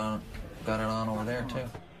got it on over there too.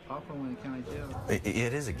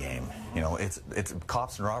 It is a game. It's a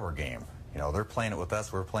cops and robber game. They're playing it with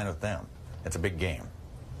us, we're playing it with them. It's a big game.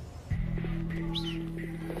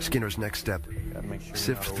 Skinner's next step,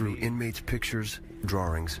 sift through inmates' pictures,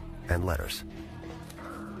 drawings, and letters.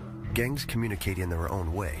 Gangs communicate in their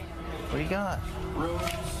own way. What do you got?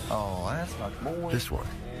 Oh, that's not boy. This one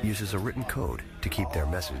uses a written code to keep their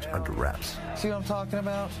message under wraps. See what I'm talking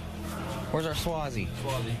about? Where's our Swazi?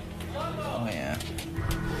 Oh, yeah.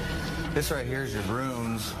 This right here is your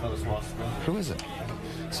runes. Who is it?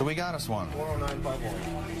 So we got us one.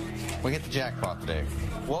 10951. We hit the jackpot today.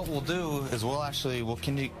 What we'll do is we'll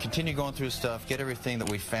continue going through stuff, get everything that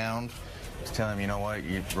we found. Just tell him, you know what,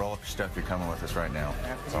 you roll up your stuff, you're coming with us right now.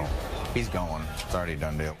 So he's going. It's already a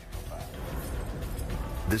done deal.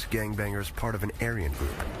 This gangbanger is part of an Aryan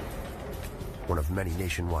group, one of many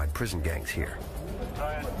nationwide prison gangs here.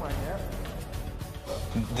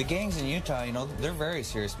 The gangs in Utah, they're very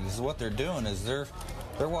serious because what they're doing is they're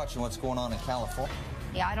watching what's going on in California.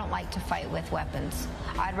 Yeah, I don't like to fight with weapons.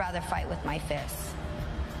 I'd rather fight with my fists.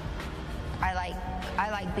 I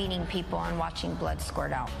like beating people and watching blood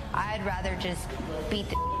squirt out. I'd rather just beat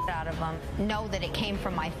the out of them, know that it came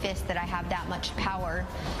from my fist, that I have that much power,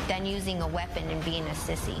 than using a weapon and being a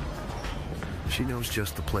sissy. She knows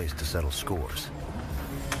just the place to settle scores.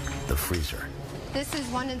 The freezer. This is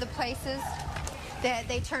one of the places that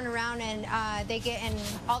they turn around and they get in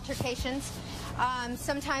altercations.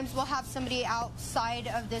 Sometimes we'll have somebody outside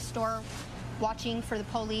of this door watching for the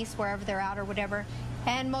police wherever they're at or whatever.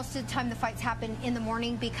 And most of the time the fights happen in the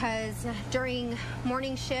morning because during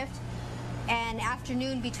morning shift and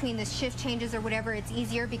afternoon between the shift changes or whatever, it's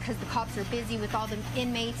easier because the cops are busy with all the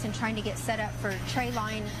inmates and trying to get set up for tray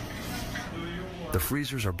line. The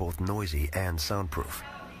freezers are both noisy and soundproof,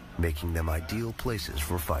 making them ideal places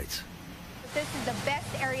for fights. This is the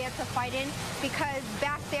best area to fight in because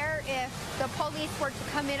back there, if the police were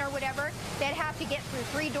to come in or whatever, they'd have to get through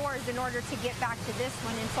 3 doors in order to get back to this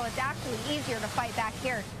one, and so it's actually easier to fight back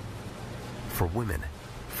here. For women,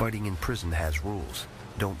 fighting in prison has rules.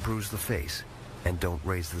 Don't bruise the face, and don't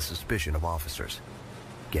raise the suspicion of officers.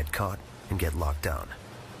 Get caught and get locked down.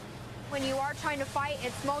 When you are trying to fight,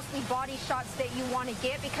 it's mostly body shots that you want to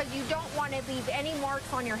get because you don't want to leave any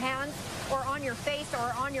marks on your hands or on your face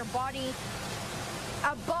or on your body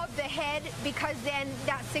above the head because then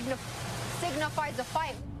that signifies a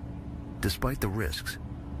fight. Despite the risks,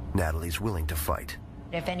 Natalie's willing to fight.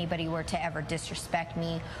 If anybody were to ever disrespect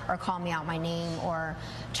me or call me out my name or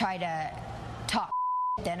try to talk,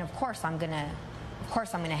 then of course I'm gonna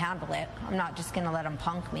handle it. I'm not just gonna let them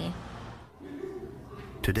punk me.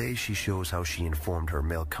 Today she shows how she informed her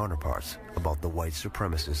male counterparts about the white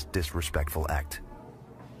supremacist disrespectful act.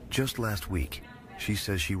 Just last week, she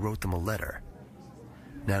says she wrote them a letter.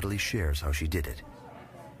 Natalie shares how she did it.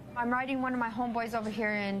 I'm writing one of my homeboys over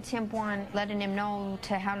here in Tampa, letting him know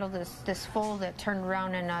to handle this fool that turned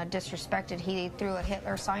around and disrespected. He threw a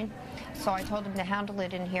Hitler sign. So I told him to handle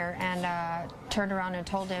it in here and turned around and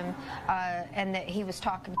told him and that he was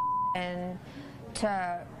talking and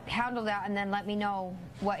to handle that and then let me know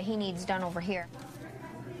what he needs done over here.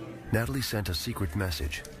 Natalie sent a secret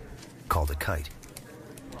message called a kite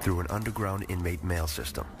through an underground inmate mail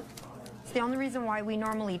system. The only reason why we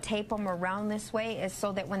normally tape them around this way is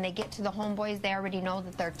so that when they get to the homeboys, they already know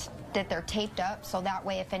that they're taped up. So that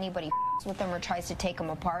way, if anybody with them or tries to take them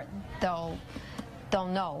apart, they'll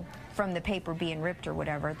know from the paper being ripped or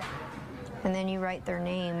whatever. And then you write their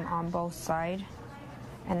name on both sides,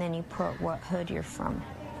 and then you put what hood you're from.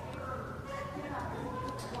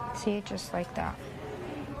 See, just like that.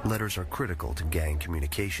 Letters are critical to gang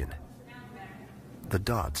communication. The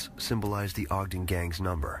dots symbolize the Ogden gang's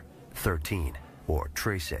number, 13, or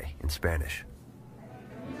trece in Spanish.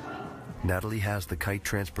 Natalie has the kite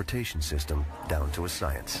transportation system down to a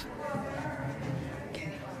science.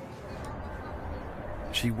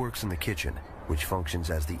 She works in the kitchen, which functions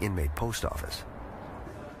as the inmate post office.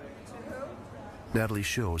 Natalie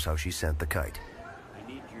shows how she sent the kite. I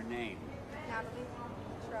need your name.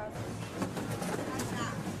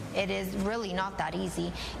 It is really not that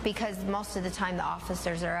easy because most of the time the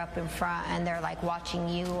officers are up in front and they're like watching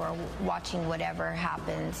you or watching whatever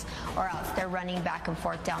happens, or else they're running back and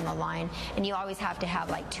forth down the line, and you always have to have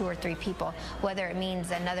like 2 or 3 people, whether it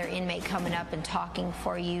means another inmate coming up and talking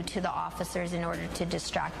for you to the officers in order to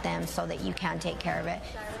distract them so that you can take care of it.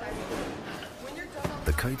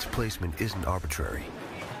 The kite's placement isn't arbitrary.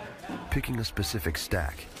 Picking a specific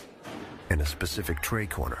stack and a specific tray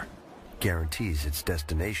corner guarantees its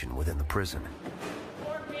destination within the prison.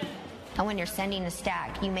 And when you're sending a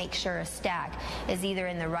stack, you make sure a stack is either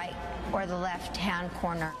in the right or the left-hand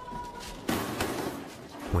corner.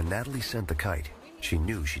 When Natalie sent the kite, she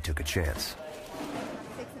knew she took a chance.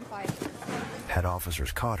 6 and 5. Had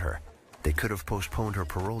officers caught her, they could have postponed her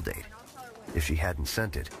parole date. If she hadn't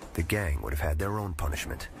sent it, the gang would have had their own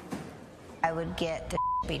punishment. I would get the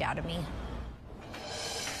beat out of me.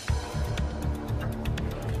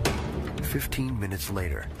 15 minutes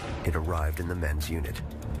later, it arrived in the men's unit.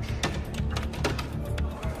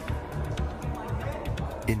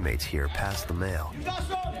 Inmates here pass the mail,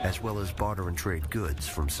 as well as barter and trade goods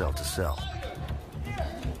from cell to cell.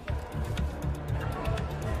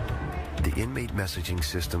 The inmate messaging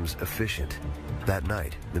system's efficient. That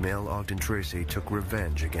night, the male Ogden Tracy took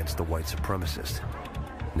revenge against the white supremacist.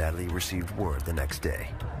 Natalie received word the next day.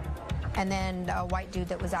 And then a white dude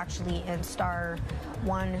that was actually in Star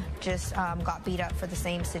 1 just got beat up for the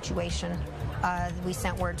same situation. We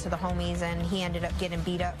sent word to the homies, and he ended up getting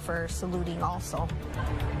beat up for saluting also.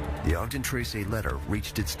 The Ogden Tracy letter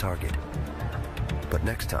reached its target. But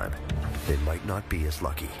next time, they might not be as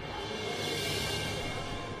lucky.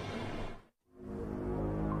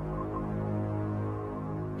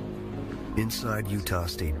 Inside Utah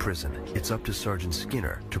State Prison, it's up to Sergeant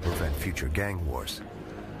Skinner to prevent future gang wars.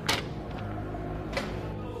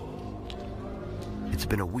 It's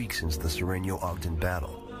been a week since the Sereno-Ogden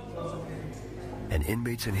battle, and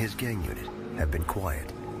inmates in his gang unit have been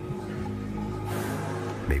quiet.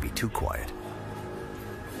 Maybe too quiet.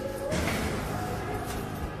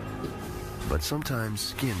 But sometimes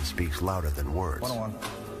skin speaks louder than words. 101.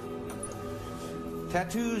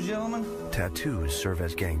 Tattoos, gentlemen. Tattoos serve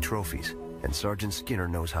as gang trophies, and Sergeant Skinner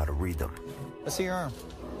knows how to read them. Let's see your arm.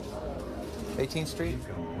 18th Street.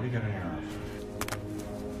 What do you got on your arm?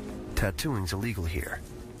 Tattooing's illegal here,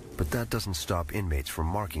 but that doesn't stop inmates from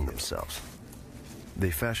marking themselves. They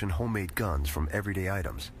fashion homemade guns from everyday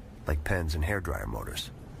items, like pens and hairdryer motors.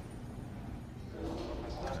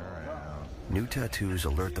 New tattoos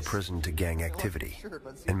alert the prison to gang activity,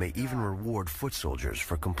 and may even reward foot soldiers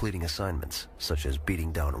for completing assignments, such as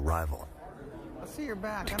beating down a rival. Let's see your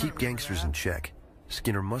back. To keep gangsters in check,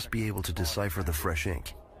 Skinner must be able to decipher the fresh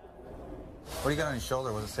ink. What do you got on your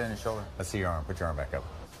shoulder? What does it say on your shoulder? Let's see your arm. Put your arm back up.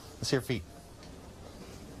 Let's see your feet.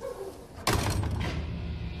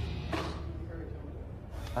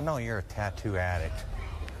 I know you're a tattoo addict.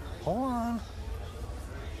 Hold on.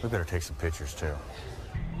 We better take some pictures, too.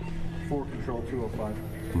 4 Control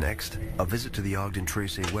 205. Next, a visit to the Ogden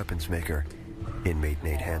Tracy weapons maker, inmate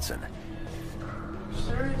Nate Hansen.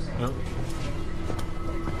 Serious? Nope.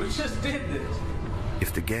 We just did this.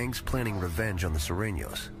 If the gang's planning revenge on the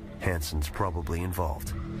Sereños, Hansen's probably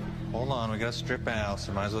involved. Hold on, we gotta strip out,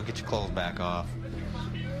 so might as well get your clothes back off.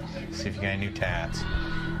 See if you got any new tats.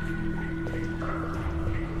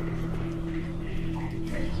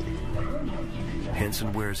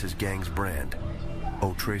 Hansen wears his gang's brand,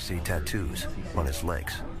 O Tracy tattoos, on his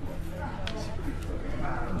legs.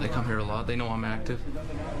 They come here a lot. They know I'm active.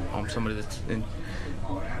 I'm somebody that's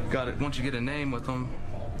got it. Once you get a name with them,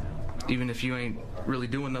 even if you ain't really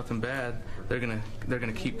doing nothing bad, they're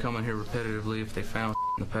gonna keep coming here repetitively if they found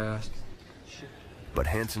in the past. But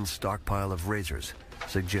Hansen's stockpile of razors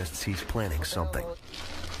suggests he's planning something. What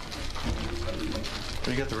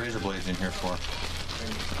do you got the razor blades in here for?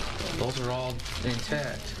 Those are all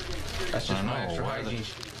intact. That's just my extra hygiene.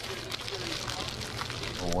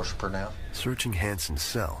 A worshiper now? Searching Hansen's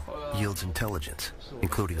cell yields intelligence,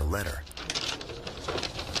 including a letter.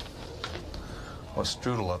 What's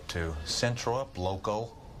Strudel up to? Central up,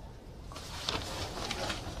 loco.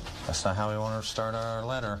 That's not how we want to start our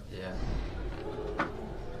letter. Yeah.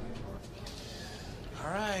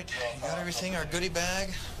 All right, you got everything, our goodie bag?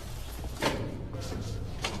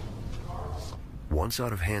 Once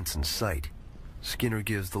out of Hansen's sight, Skinner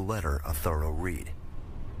gives the letter a thorough read.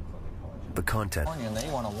 The content. And they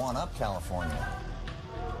want to one-up California.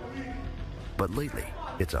 But lately,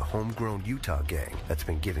 it's a homegrown Utah gang that's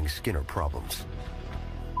been giving Skinner problems.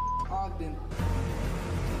 Ogden.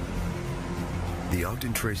 The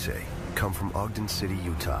Ogden Tracy come from Ogden City,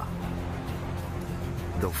 Utah.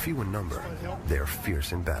 Though few in number, they are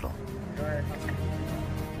fierce in battle.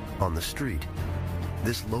 On the street,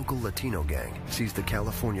 this local Latino gang sees the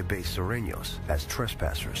California-based Sereños as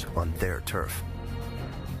trespassers on their turf.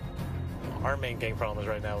 Our main gang problems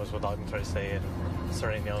right now is with Ogden Tracy and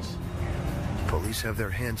Sereños. Police have their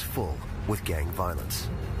hands full with gang violence.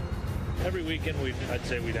 Every weekend, I'd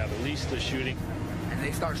say we'd have at least a shooting. And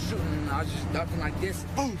they start shooting, and I was just ducking like this.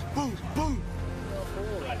 Boom, boom, boom.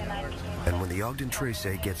 And when the Ogden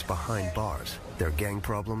Tracy gets behind bars, their gang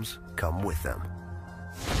problems come with them.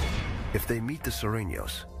 If they meet the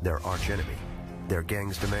Sereños, their archenemy, their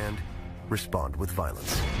gang's demand, respond with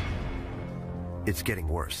violence. It's getting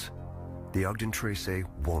worse. The Ogden Tracy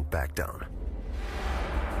won't back down.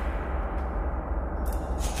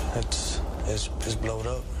 It's blowed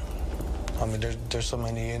up. I mean, there's so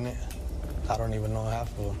many in it. I don't even know half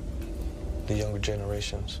of them. The younger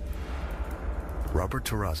generations. Robert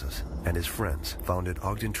Terrazas and his friends founded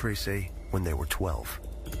Ogden Tracy when they were 12.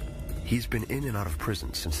 He's been in and out of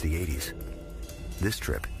prison since the 80s. This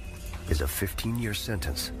trip is a 15-year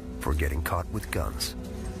sentence for getting caught with guns.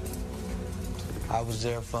 I was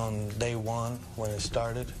there from day one when it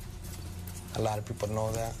started. A lot of people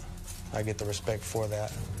know that. I get the respect for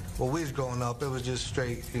that. When we was growing up, it was just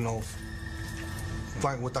straight,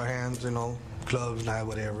 fighting with our hands, clubs, knife,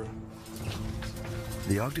 whatever.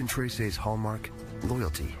 The Ogden Tracy's hallmark,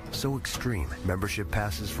 loyalty, so extreme, membership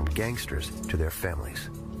passes from gangsters to their families.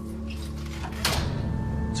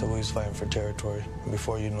 So we was fighting for territory.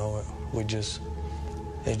 Before you know it,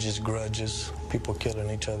 it's just grudges, people killing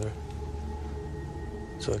each other.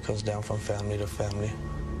 So it comes down from family to family.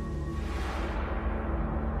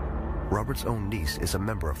 Robert's own niece is a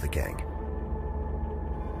member of the gang.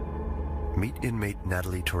 Meet inmate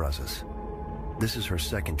Natalie Terrazas. This is her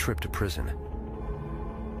second trip to prison.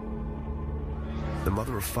 The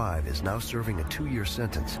mother of 5 is now serving a 2-year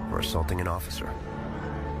sentence for assaulting an officer.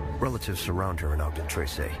 Relatives surround her in Ogden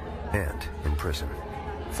Tracy and in prison.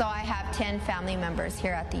 So I have 10 family members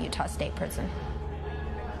here at the Utah State Prison.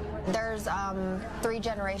 There's 3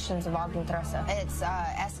 generations of Ogden Tracy. It's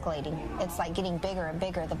escalating. It's like getting bigger and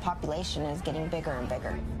bigger. The population is getting bigger and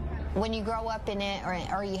bigger. When you grow up in it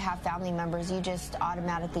or you have family members, you just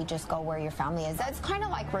automatically just go where your family is. That's kind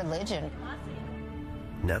of like religion.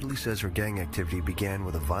 Natalie says her gang activity began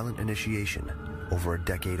with a violent initiation over a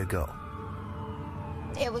decade ago.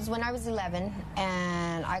 It was when I was 11,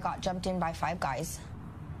 and I got jumped in by 5 guys.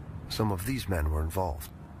 Some of these men were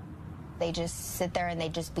involved. They just sit there and they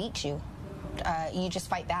just beat you. You just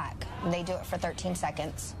fight back. They do it for 13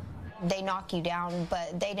 seconds. They knock you down,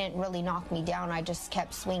 but they didn't really knock me down. I just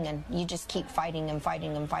kept swinging. You just keep fighting and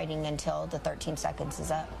fighting and fighting until the 13 seconds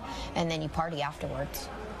is up, and then you party afterwards.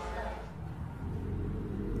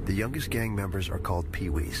 The youngest gang members are called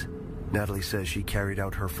Pee-wees. Natalie says she carried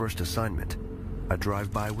out her first assignment, a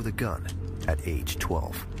drive-by with a gun, at age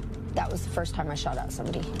 12. That was the first time I shot at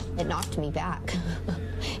somebody. It knocked me back.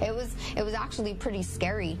 It was actually pretty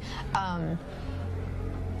scary.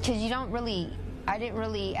 Because I didn't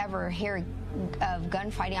really ever hear of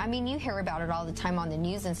gunfighting. I mean, you hear about it all the time on the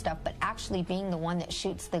news and stuff, but actually being the one that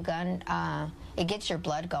shoots the gun, it gets your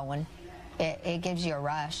blood going. It gives you a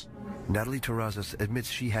rush. Natalie Terrazas admits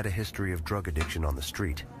she had a history of drug addiction on the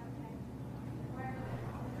street.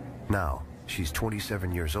 Now, she's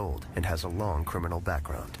 27 years old and has a long criminal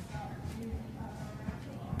background.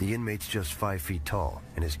 The inmate's just 5 feet tall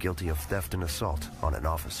and is guilty of theft and assault on an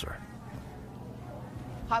officer.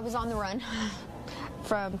 I was on the run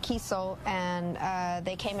from Kiesel, and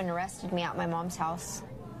they came and arrested me at my mom's house.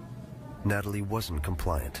 Natalie wasn't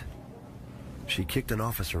compliant. She kicked an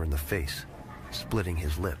officer in the face, splitting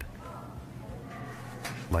his lip.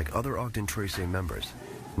 Like other Ogden Trace members,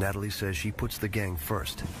 Natalie says she puts the gang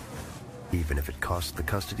first, even if it costs the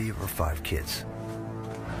custody of her 5 kids.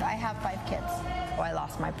 I have 5 kids. Oh, I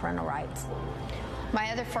lost my parental rights. My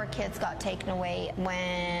other 4 kids got taken away in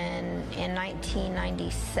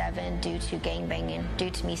 1997 due to gangbanging, due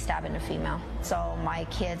to me stabbing a female. So my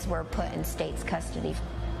kids were put in state's custody.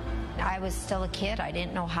 I was still a kid. I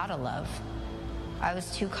didn't know how to love. I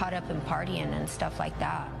was too caught up in partying and stuff like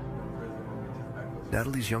that.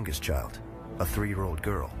 Natalie's youngest child, a 3-year-old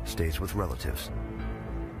girl, stays with relatives.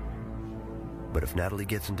 But if Natalie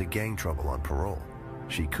gets into gang trouble on parole,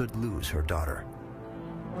 she could lose her daughter.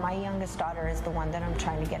 My youngest daughter is the one that I'm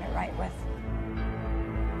trying to get it right with.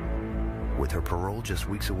 With her parole just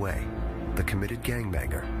weeks away, the committed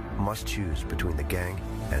gangbanger must choose between the gang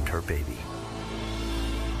and her baby.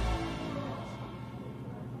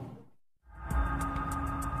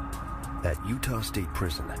 At Utah State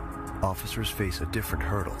Prison, officers face a different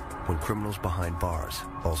hurdle when criminals behind bars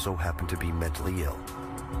also happen to be mentally ill.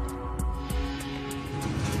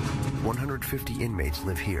 150 inmates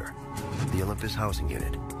live here, the Olympus Housing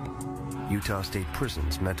Unit, Utah State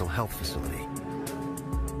Prison's mental health facility.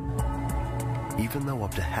 Even though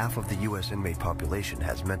up to half of the U.S. inmate population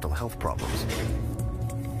has mental health problems,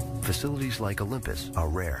 facilities like Olympus are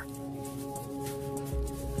rare.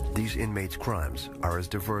 These inmates' crimes are as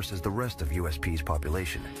diverse as the rest of USP's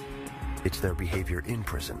population. It's their behavior in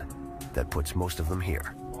prison that puts most of them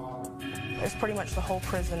here. It's pretty much the whole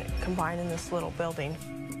prison combined in this little building.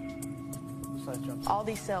 All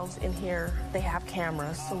these cells in here, they have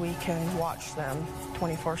cameras so we can watch them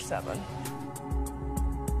 24/7.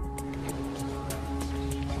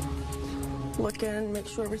 Look in, make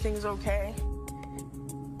sure everything's okay.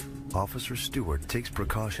 Officer Stewart takes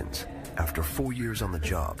precautions. After 4 years on the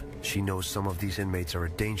job, she knows some of these inmates are a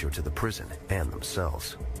danger to the prison and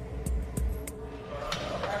themselves.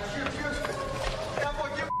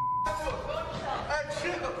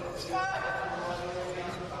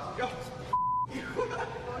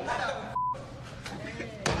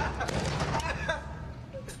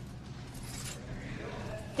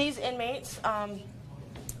 These inmates,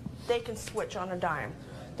 they can switch on a dime.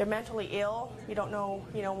 They're mentally ill. You don't know,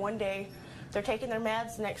 one day they're taking their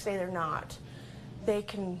meds, the next day they're not. They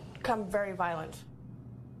can become very violent.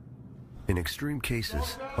 In extreme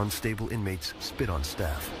cases, unstable inmates spit on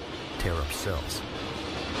staff, tear up cells.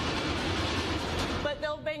 But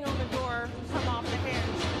they'll bang on the door, come off the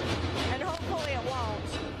hinge, and hopefully it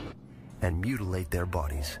won't. And mutilate their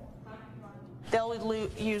bodies. They'll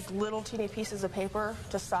use little teeny pieces of paper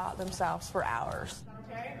to saw themselves for hours.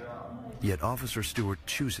 Yet Officer Stewart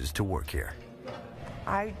chooses to work here.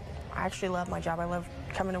 I actually love my job. I love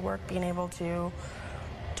coming to work, being able to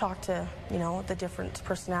talk to, the different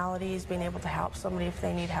personalities, being able to help somebody if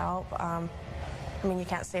they need help. I mean, you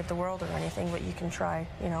can't save the world or anything, but you can try,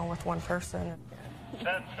 with one person.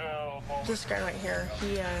 This guy right here,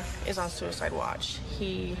 he is on suicide watch.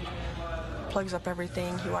 He plugs up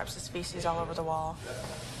everything. He wipes his feces all over the wall.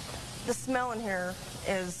 The smell in here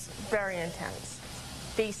is very intense.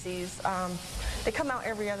 Feces, they come out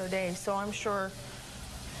every other day, so I'm sure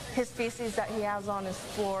his feces that he has on his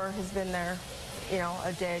floor has been there,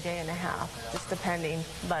 a day and a half, just depending.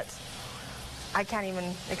 But I can't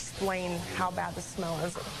even explain how bad the smell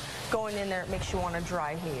is. Going in there, it makes you want to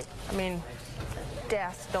dry heat. I mean,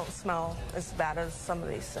 deaths don't smell as bad as some of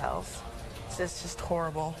these cells. It's just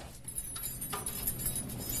horrible.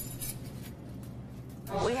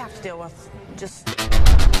 We have to deal with just...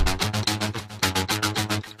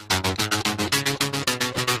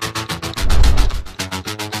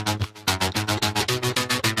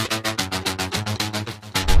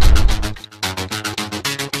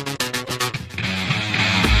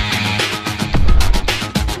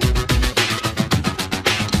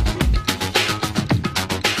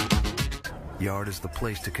 yard is the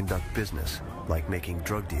place to conduct business, like making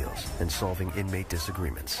drug deals and solving inmate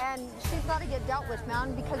disagreements. And she's got to get dealt with,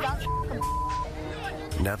 man, because that's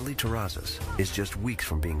Natalie Terrazas is just weeks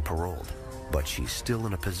from being paroled, but she's still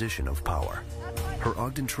in a position of power. Her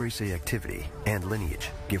Ogden Tracy activity and lineage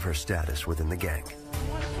give her status within the gang.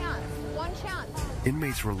 one chance.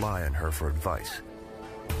 Inmates rely on her for advice.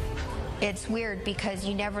 It's weird because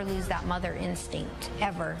you never lose that mother instinct,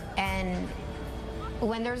 ever. And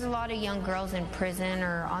when there's a lot of young girls in prison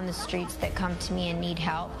or on the streets that come to me and need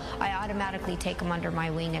help, I automatically take them under my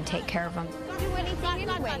wing and take care of them. Don't do anything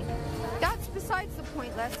anyway. That's besides the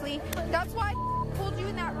point, Leslie. That's why I pulled you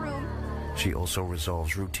in that room. She also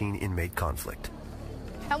resolves routine inmate conflict.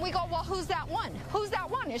 And we go, well, who's that one? Who's that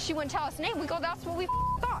one? And she wouldn't tell us name. We go, that's what we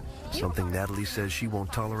thought. Something Natalie says she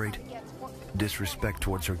won't tolerate: disrespect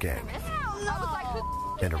towards her gang.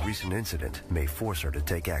 And a recent incident may force her to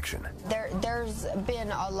take action. There's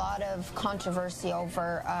been a lot of controversy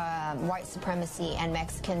over white supremacy and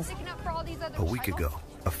Mexicans. A week ago,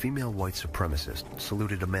 a female white supremacist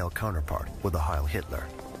saluted a male counterpart with a Heil Hitler.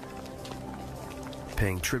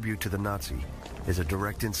 Paying tribute to the Nazi is a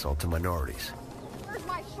direct insult to minorities. Where's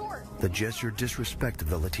my shorts? The gesture disrespected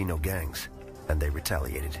the Latino gangs, and they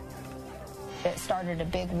retaliated. It started a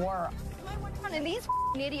big war. And these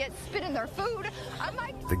idiots spit in their food. I'm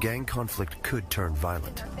like, The gang conflict could turn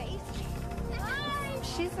violent.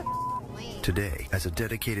 she's a Today, as a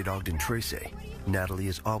dedicated Ogden Tracy, Natalie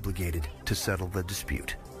is obligated to settle the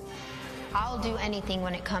dispute. I'll do anything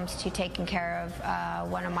when it comes to taking care of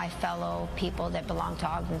one of my fellow people that belong to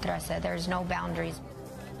Ogden Tracy. There's no boundaries.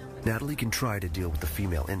 Natalie can try to deal with the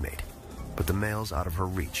female inmate, but the male's out of her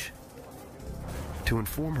reach. To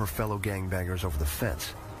inform her fellow gangbangers over the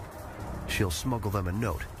fence, she'll smuggle them a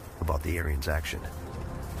note about the Aryan's action.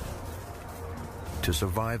 To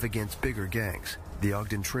survive against bigger gangs, the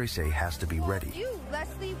Ogden Tracy has to be ready. you,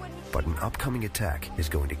 Leslie, when you... But an upcoming attack is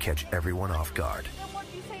going to catch everyone off guard. Then what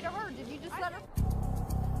did you say to her? Did you just let her...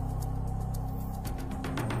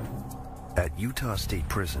 At Utah State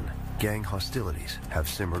Prison, gang hostilities have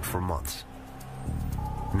simmered for months.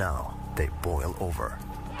 Now they boil over.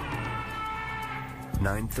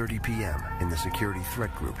 9:30 p.m. in the Security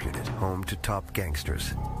Threat Group unit, home to top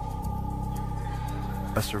gangsters.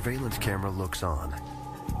 A surveillance camera looks on.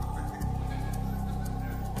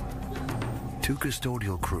 Two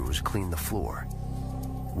custodial crews clean the floor.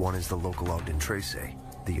 One is the local Ogden Tracy,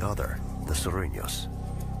 the other, the Sureños.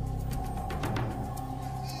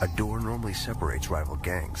 A door normally separates rival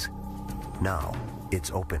gangs. Now, it's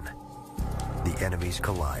open. The enemies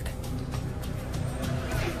collide.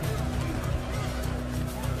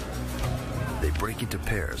 They break into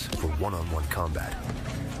pairs for one-on-one combat,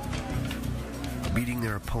 beating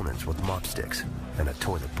their opponents with mop sticks and a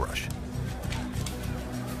toilet brush.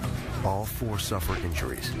 All four suffer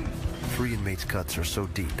injuries. 3 inmates' cuts are so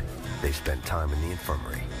deep, they spent time in the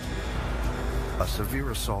infirmary. A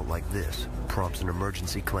severe assault like this prompts an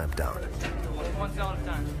emergency clampdown. One cell at a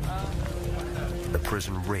time. The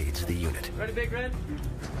prison raids the unit. Ready, Big Red?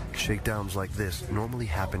 Shakedowns like this normally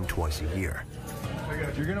happen twice a year.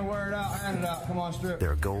 If you're gonna wear it out, hand it out. Come on, strip.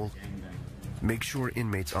 Their goal? Make sure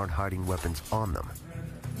inmates aren't hiding weapons on them.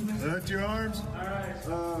 Lift your arms.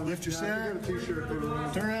 Lift your sack.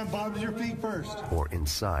 Turn around, bob to your feet first. Or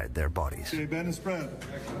inside their bodies. Okay, bend and spread.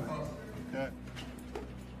 Okay.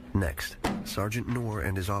 Next, Sergeant Noor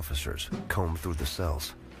and his officers comb through the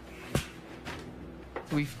cells.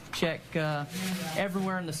 We check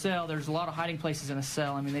everywhere in the cell. There's a lot of hiding places in a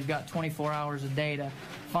cell. I mean, they've got 24 hours a day to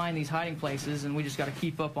find these hiding places, and we just got to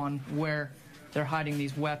keep up on where they're hiding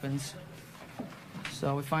these weapons.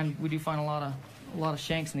 So we do find a lot of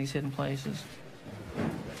shanks in these hidden places.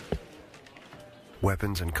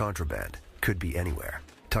 Weapons and contraband could be anywhere,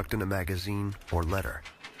 tucked in a magazine or letter.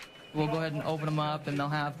 We'll go ahead and open them up, and they'll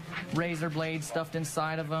have razor blades stuffed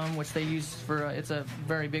inside of them, which they use for, it's a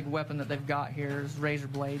very big weapon that they've got here, is razor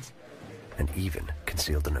blades. And even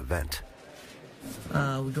concealed in a vent. We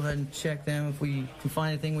go ahead and check them. If we can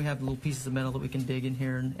find anything, we have little pieces of metal that we can dig in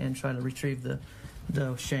here and try to retrieve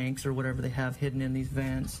the shanks or whatever they have hidden in these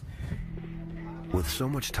vents. With so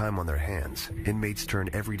much time on their hands, inmates turn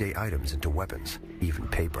everyday items into weapons, even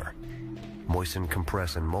paper. Moisten,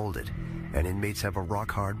 compress, and mold it, and inmates have a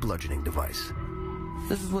rock-hard bludgeoning device.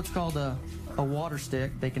 This is what's called a water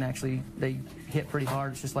stick. They hit pretty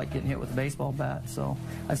hard. It's just like getting hit with a baseball bat. So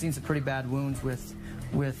I've seen some pretty bad wounds with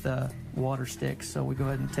water sticks, so we go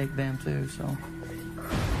ahead and take them too. So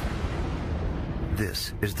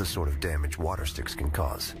this is the sort of damage water sticks can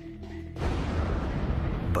cause.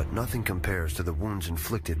 But nothing compares to the wounds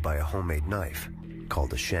inflicted by a homemade knife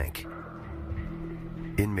called a shank.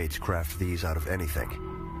 Inmates craft these out of anything,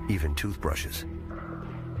 even toothbrushes.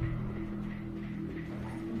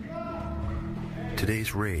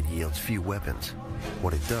 Today's raid yields few weapons.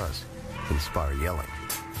 What it does, inspire yelling.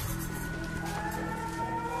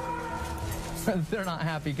 They're not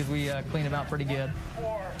happy because we clean them out pretty good.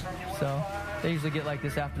 So they usually get like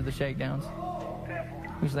this after the shakedowns.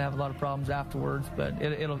 We usually have a lot of problems afterwards, but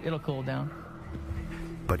it'll cool down.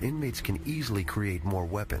 But inmates can easily create more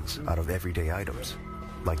weapons out of everyday items,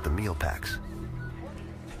 like the meal packs.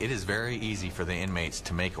 It is very easy for the inmates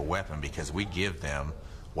to make a weapon because we give them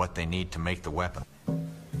what they need to make the weapon.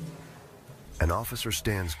 An officer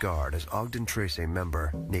stands guard as Ogden Trace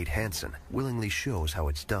member Nate Hansen willingly shows how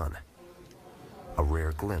it's done. A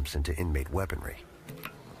rare glimpse into inmate weaponry.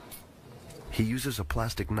 He uses a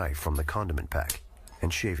plastic knife from the condiment pack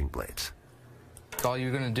and shaving blades. All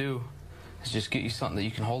you're gonna do is just get you something that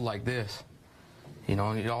you can hold like this. You know,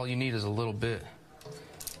 all you need is a little bit.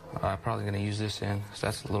 I'm probably gonna use this end, because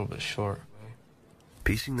that's a little bit short.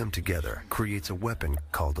 Piecing them together creates a weapon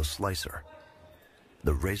called a slicer.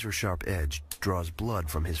 The razor-sharp edge draws blood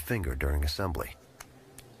from his finger during assembly.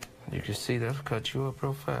 You can see that'll cut you up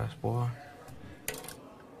real fast, boy.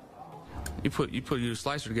 You put your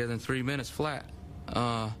slicer together in 3 minutes flat.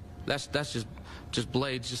 That's just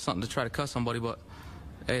blades, just something to try to cut somebody. But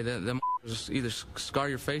hey, them just either scar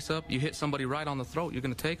your face up. You hit somebody right on the throat, you're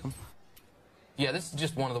gonna take them. Yeah, this is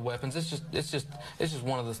just one of the weapons. It's just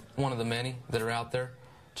one of the many that are out there,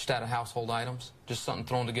 just out of household items. Just something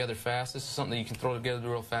thrown together fast. This is something that you can throw together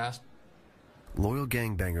real fast. Loyal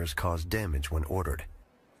gangbangers cause damage when ordered.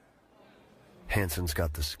 Hansen's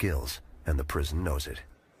got the skills, and the prison knows it.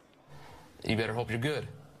 You better hope you're good,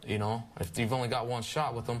 you know? If you've only got one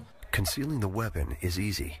shot with them. Concealing the weapon is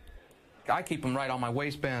easy. I keep them right on my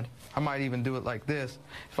waistband. I might even do it like this.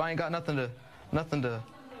 If I ain't got nothing to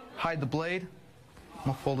hide the blade, I'm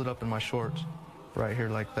gonna fold it up in my shorts, right here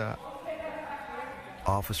like that.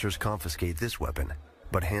 Officers confiscate this weapon,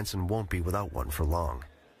 but Hansen won't be without one for long.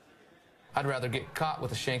 I'd rather get caught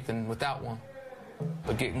with a shank than without one.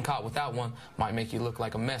 But getting caught without one might make you look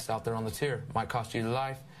like a mess out there on the tier. Might cost you your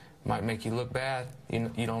life, might make you look bad. You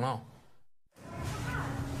don't know.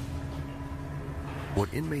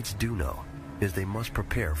 What inmates do know is they must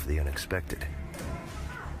prepare for the unexpected.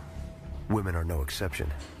 Women are no exception,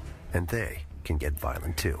 and they can get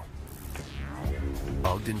violent too.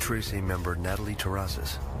 Ogden Trace member Natalie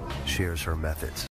Terrazas shares her methods.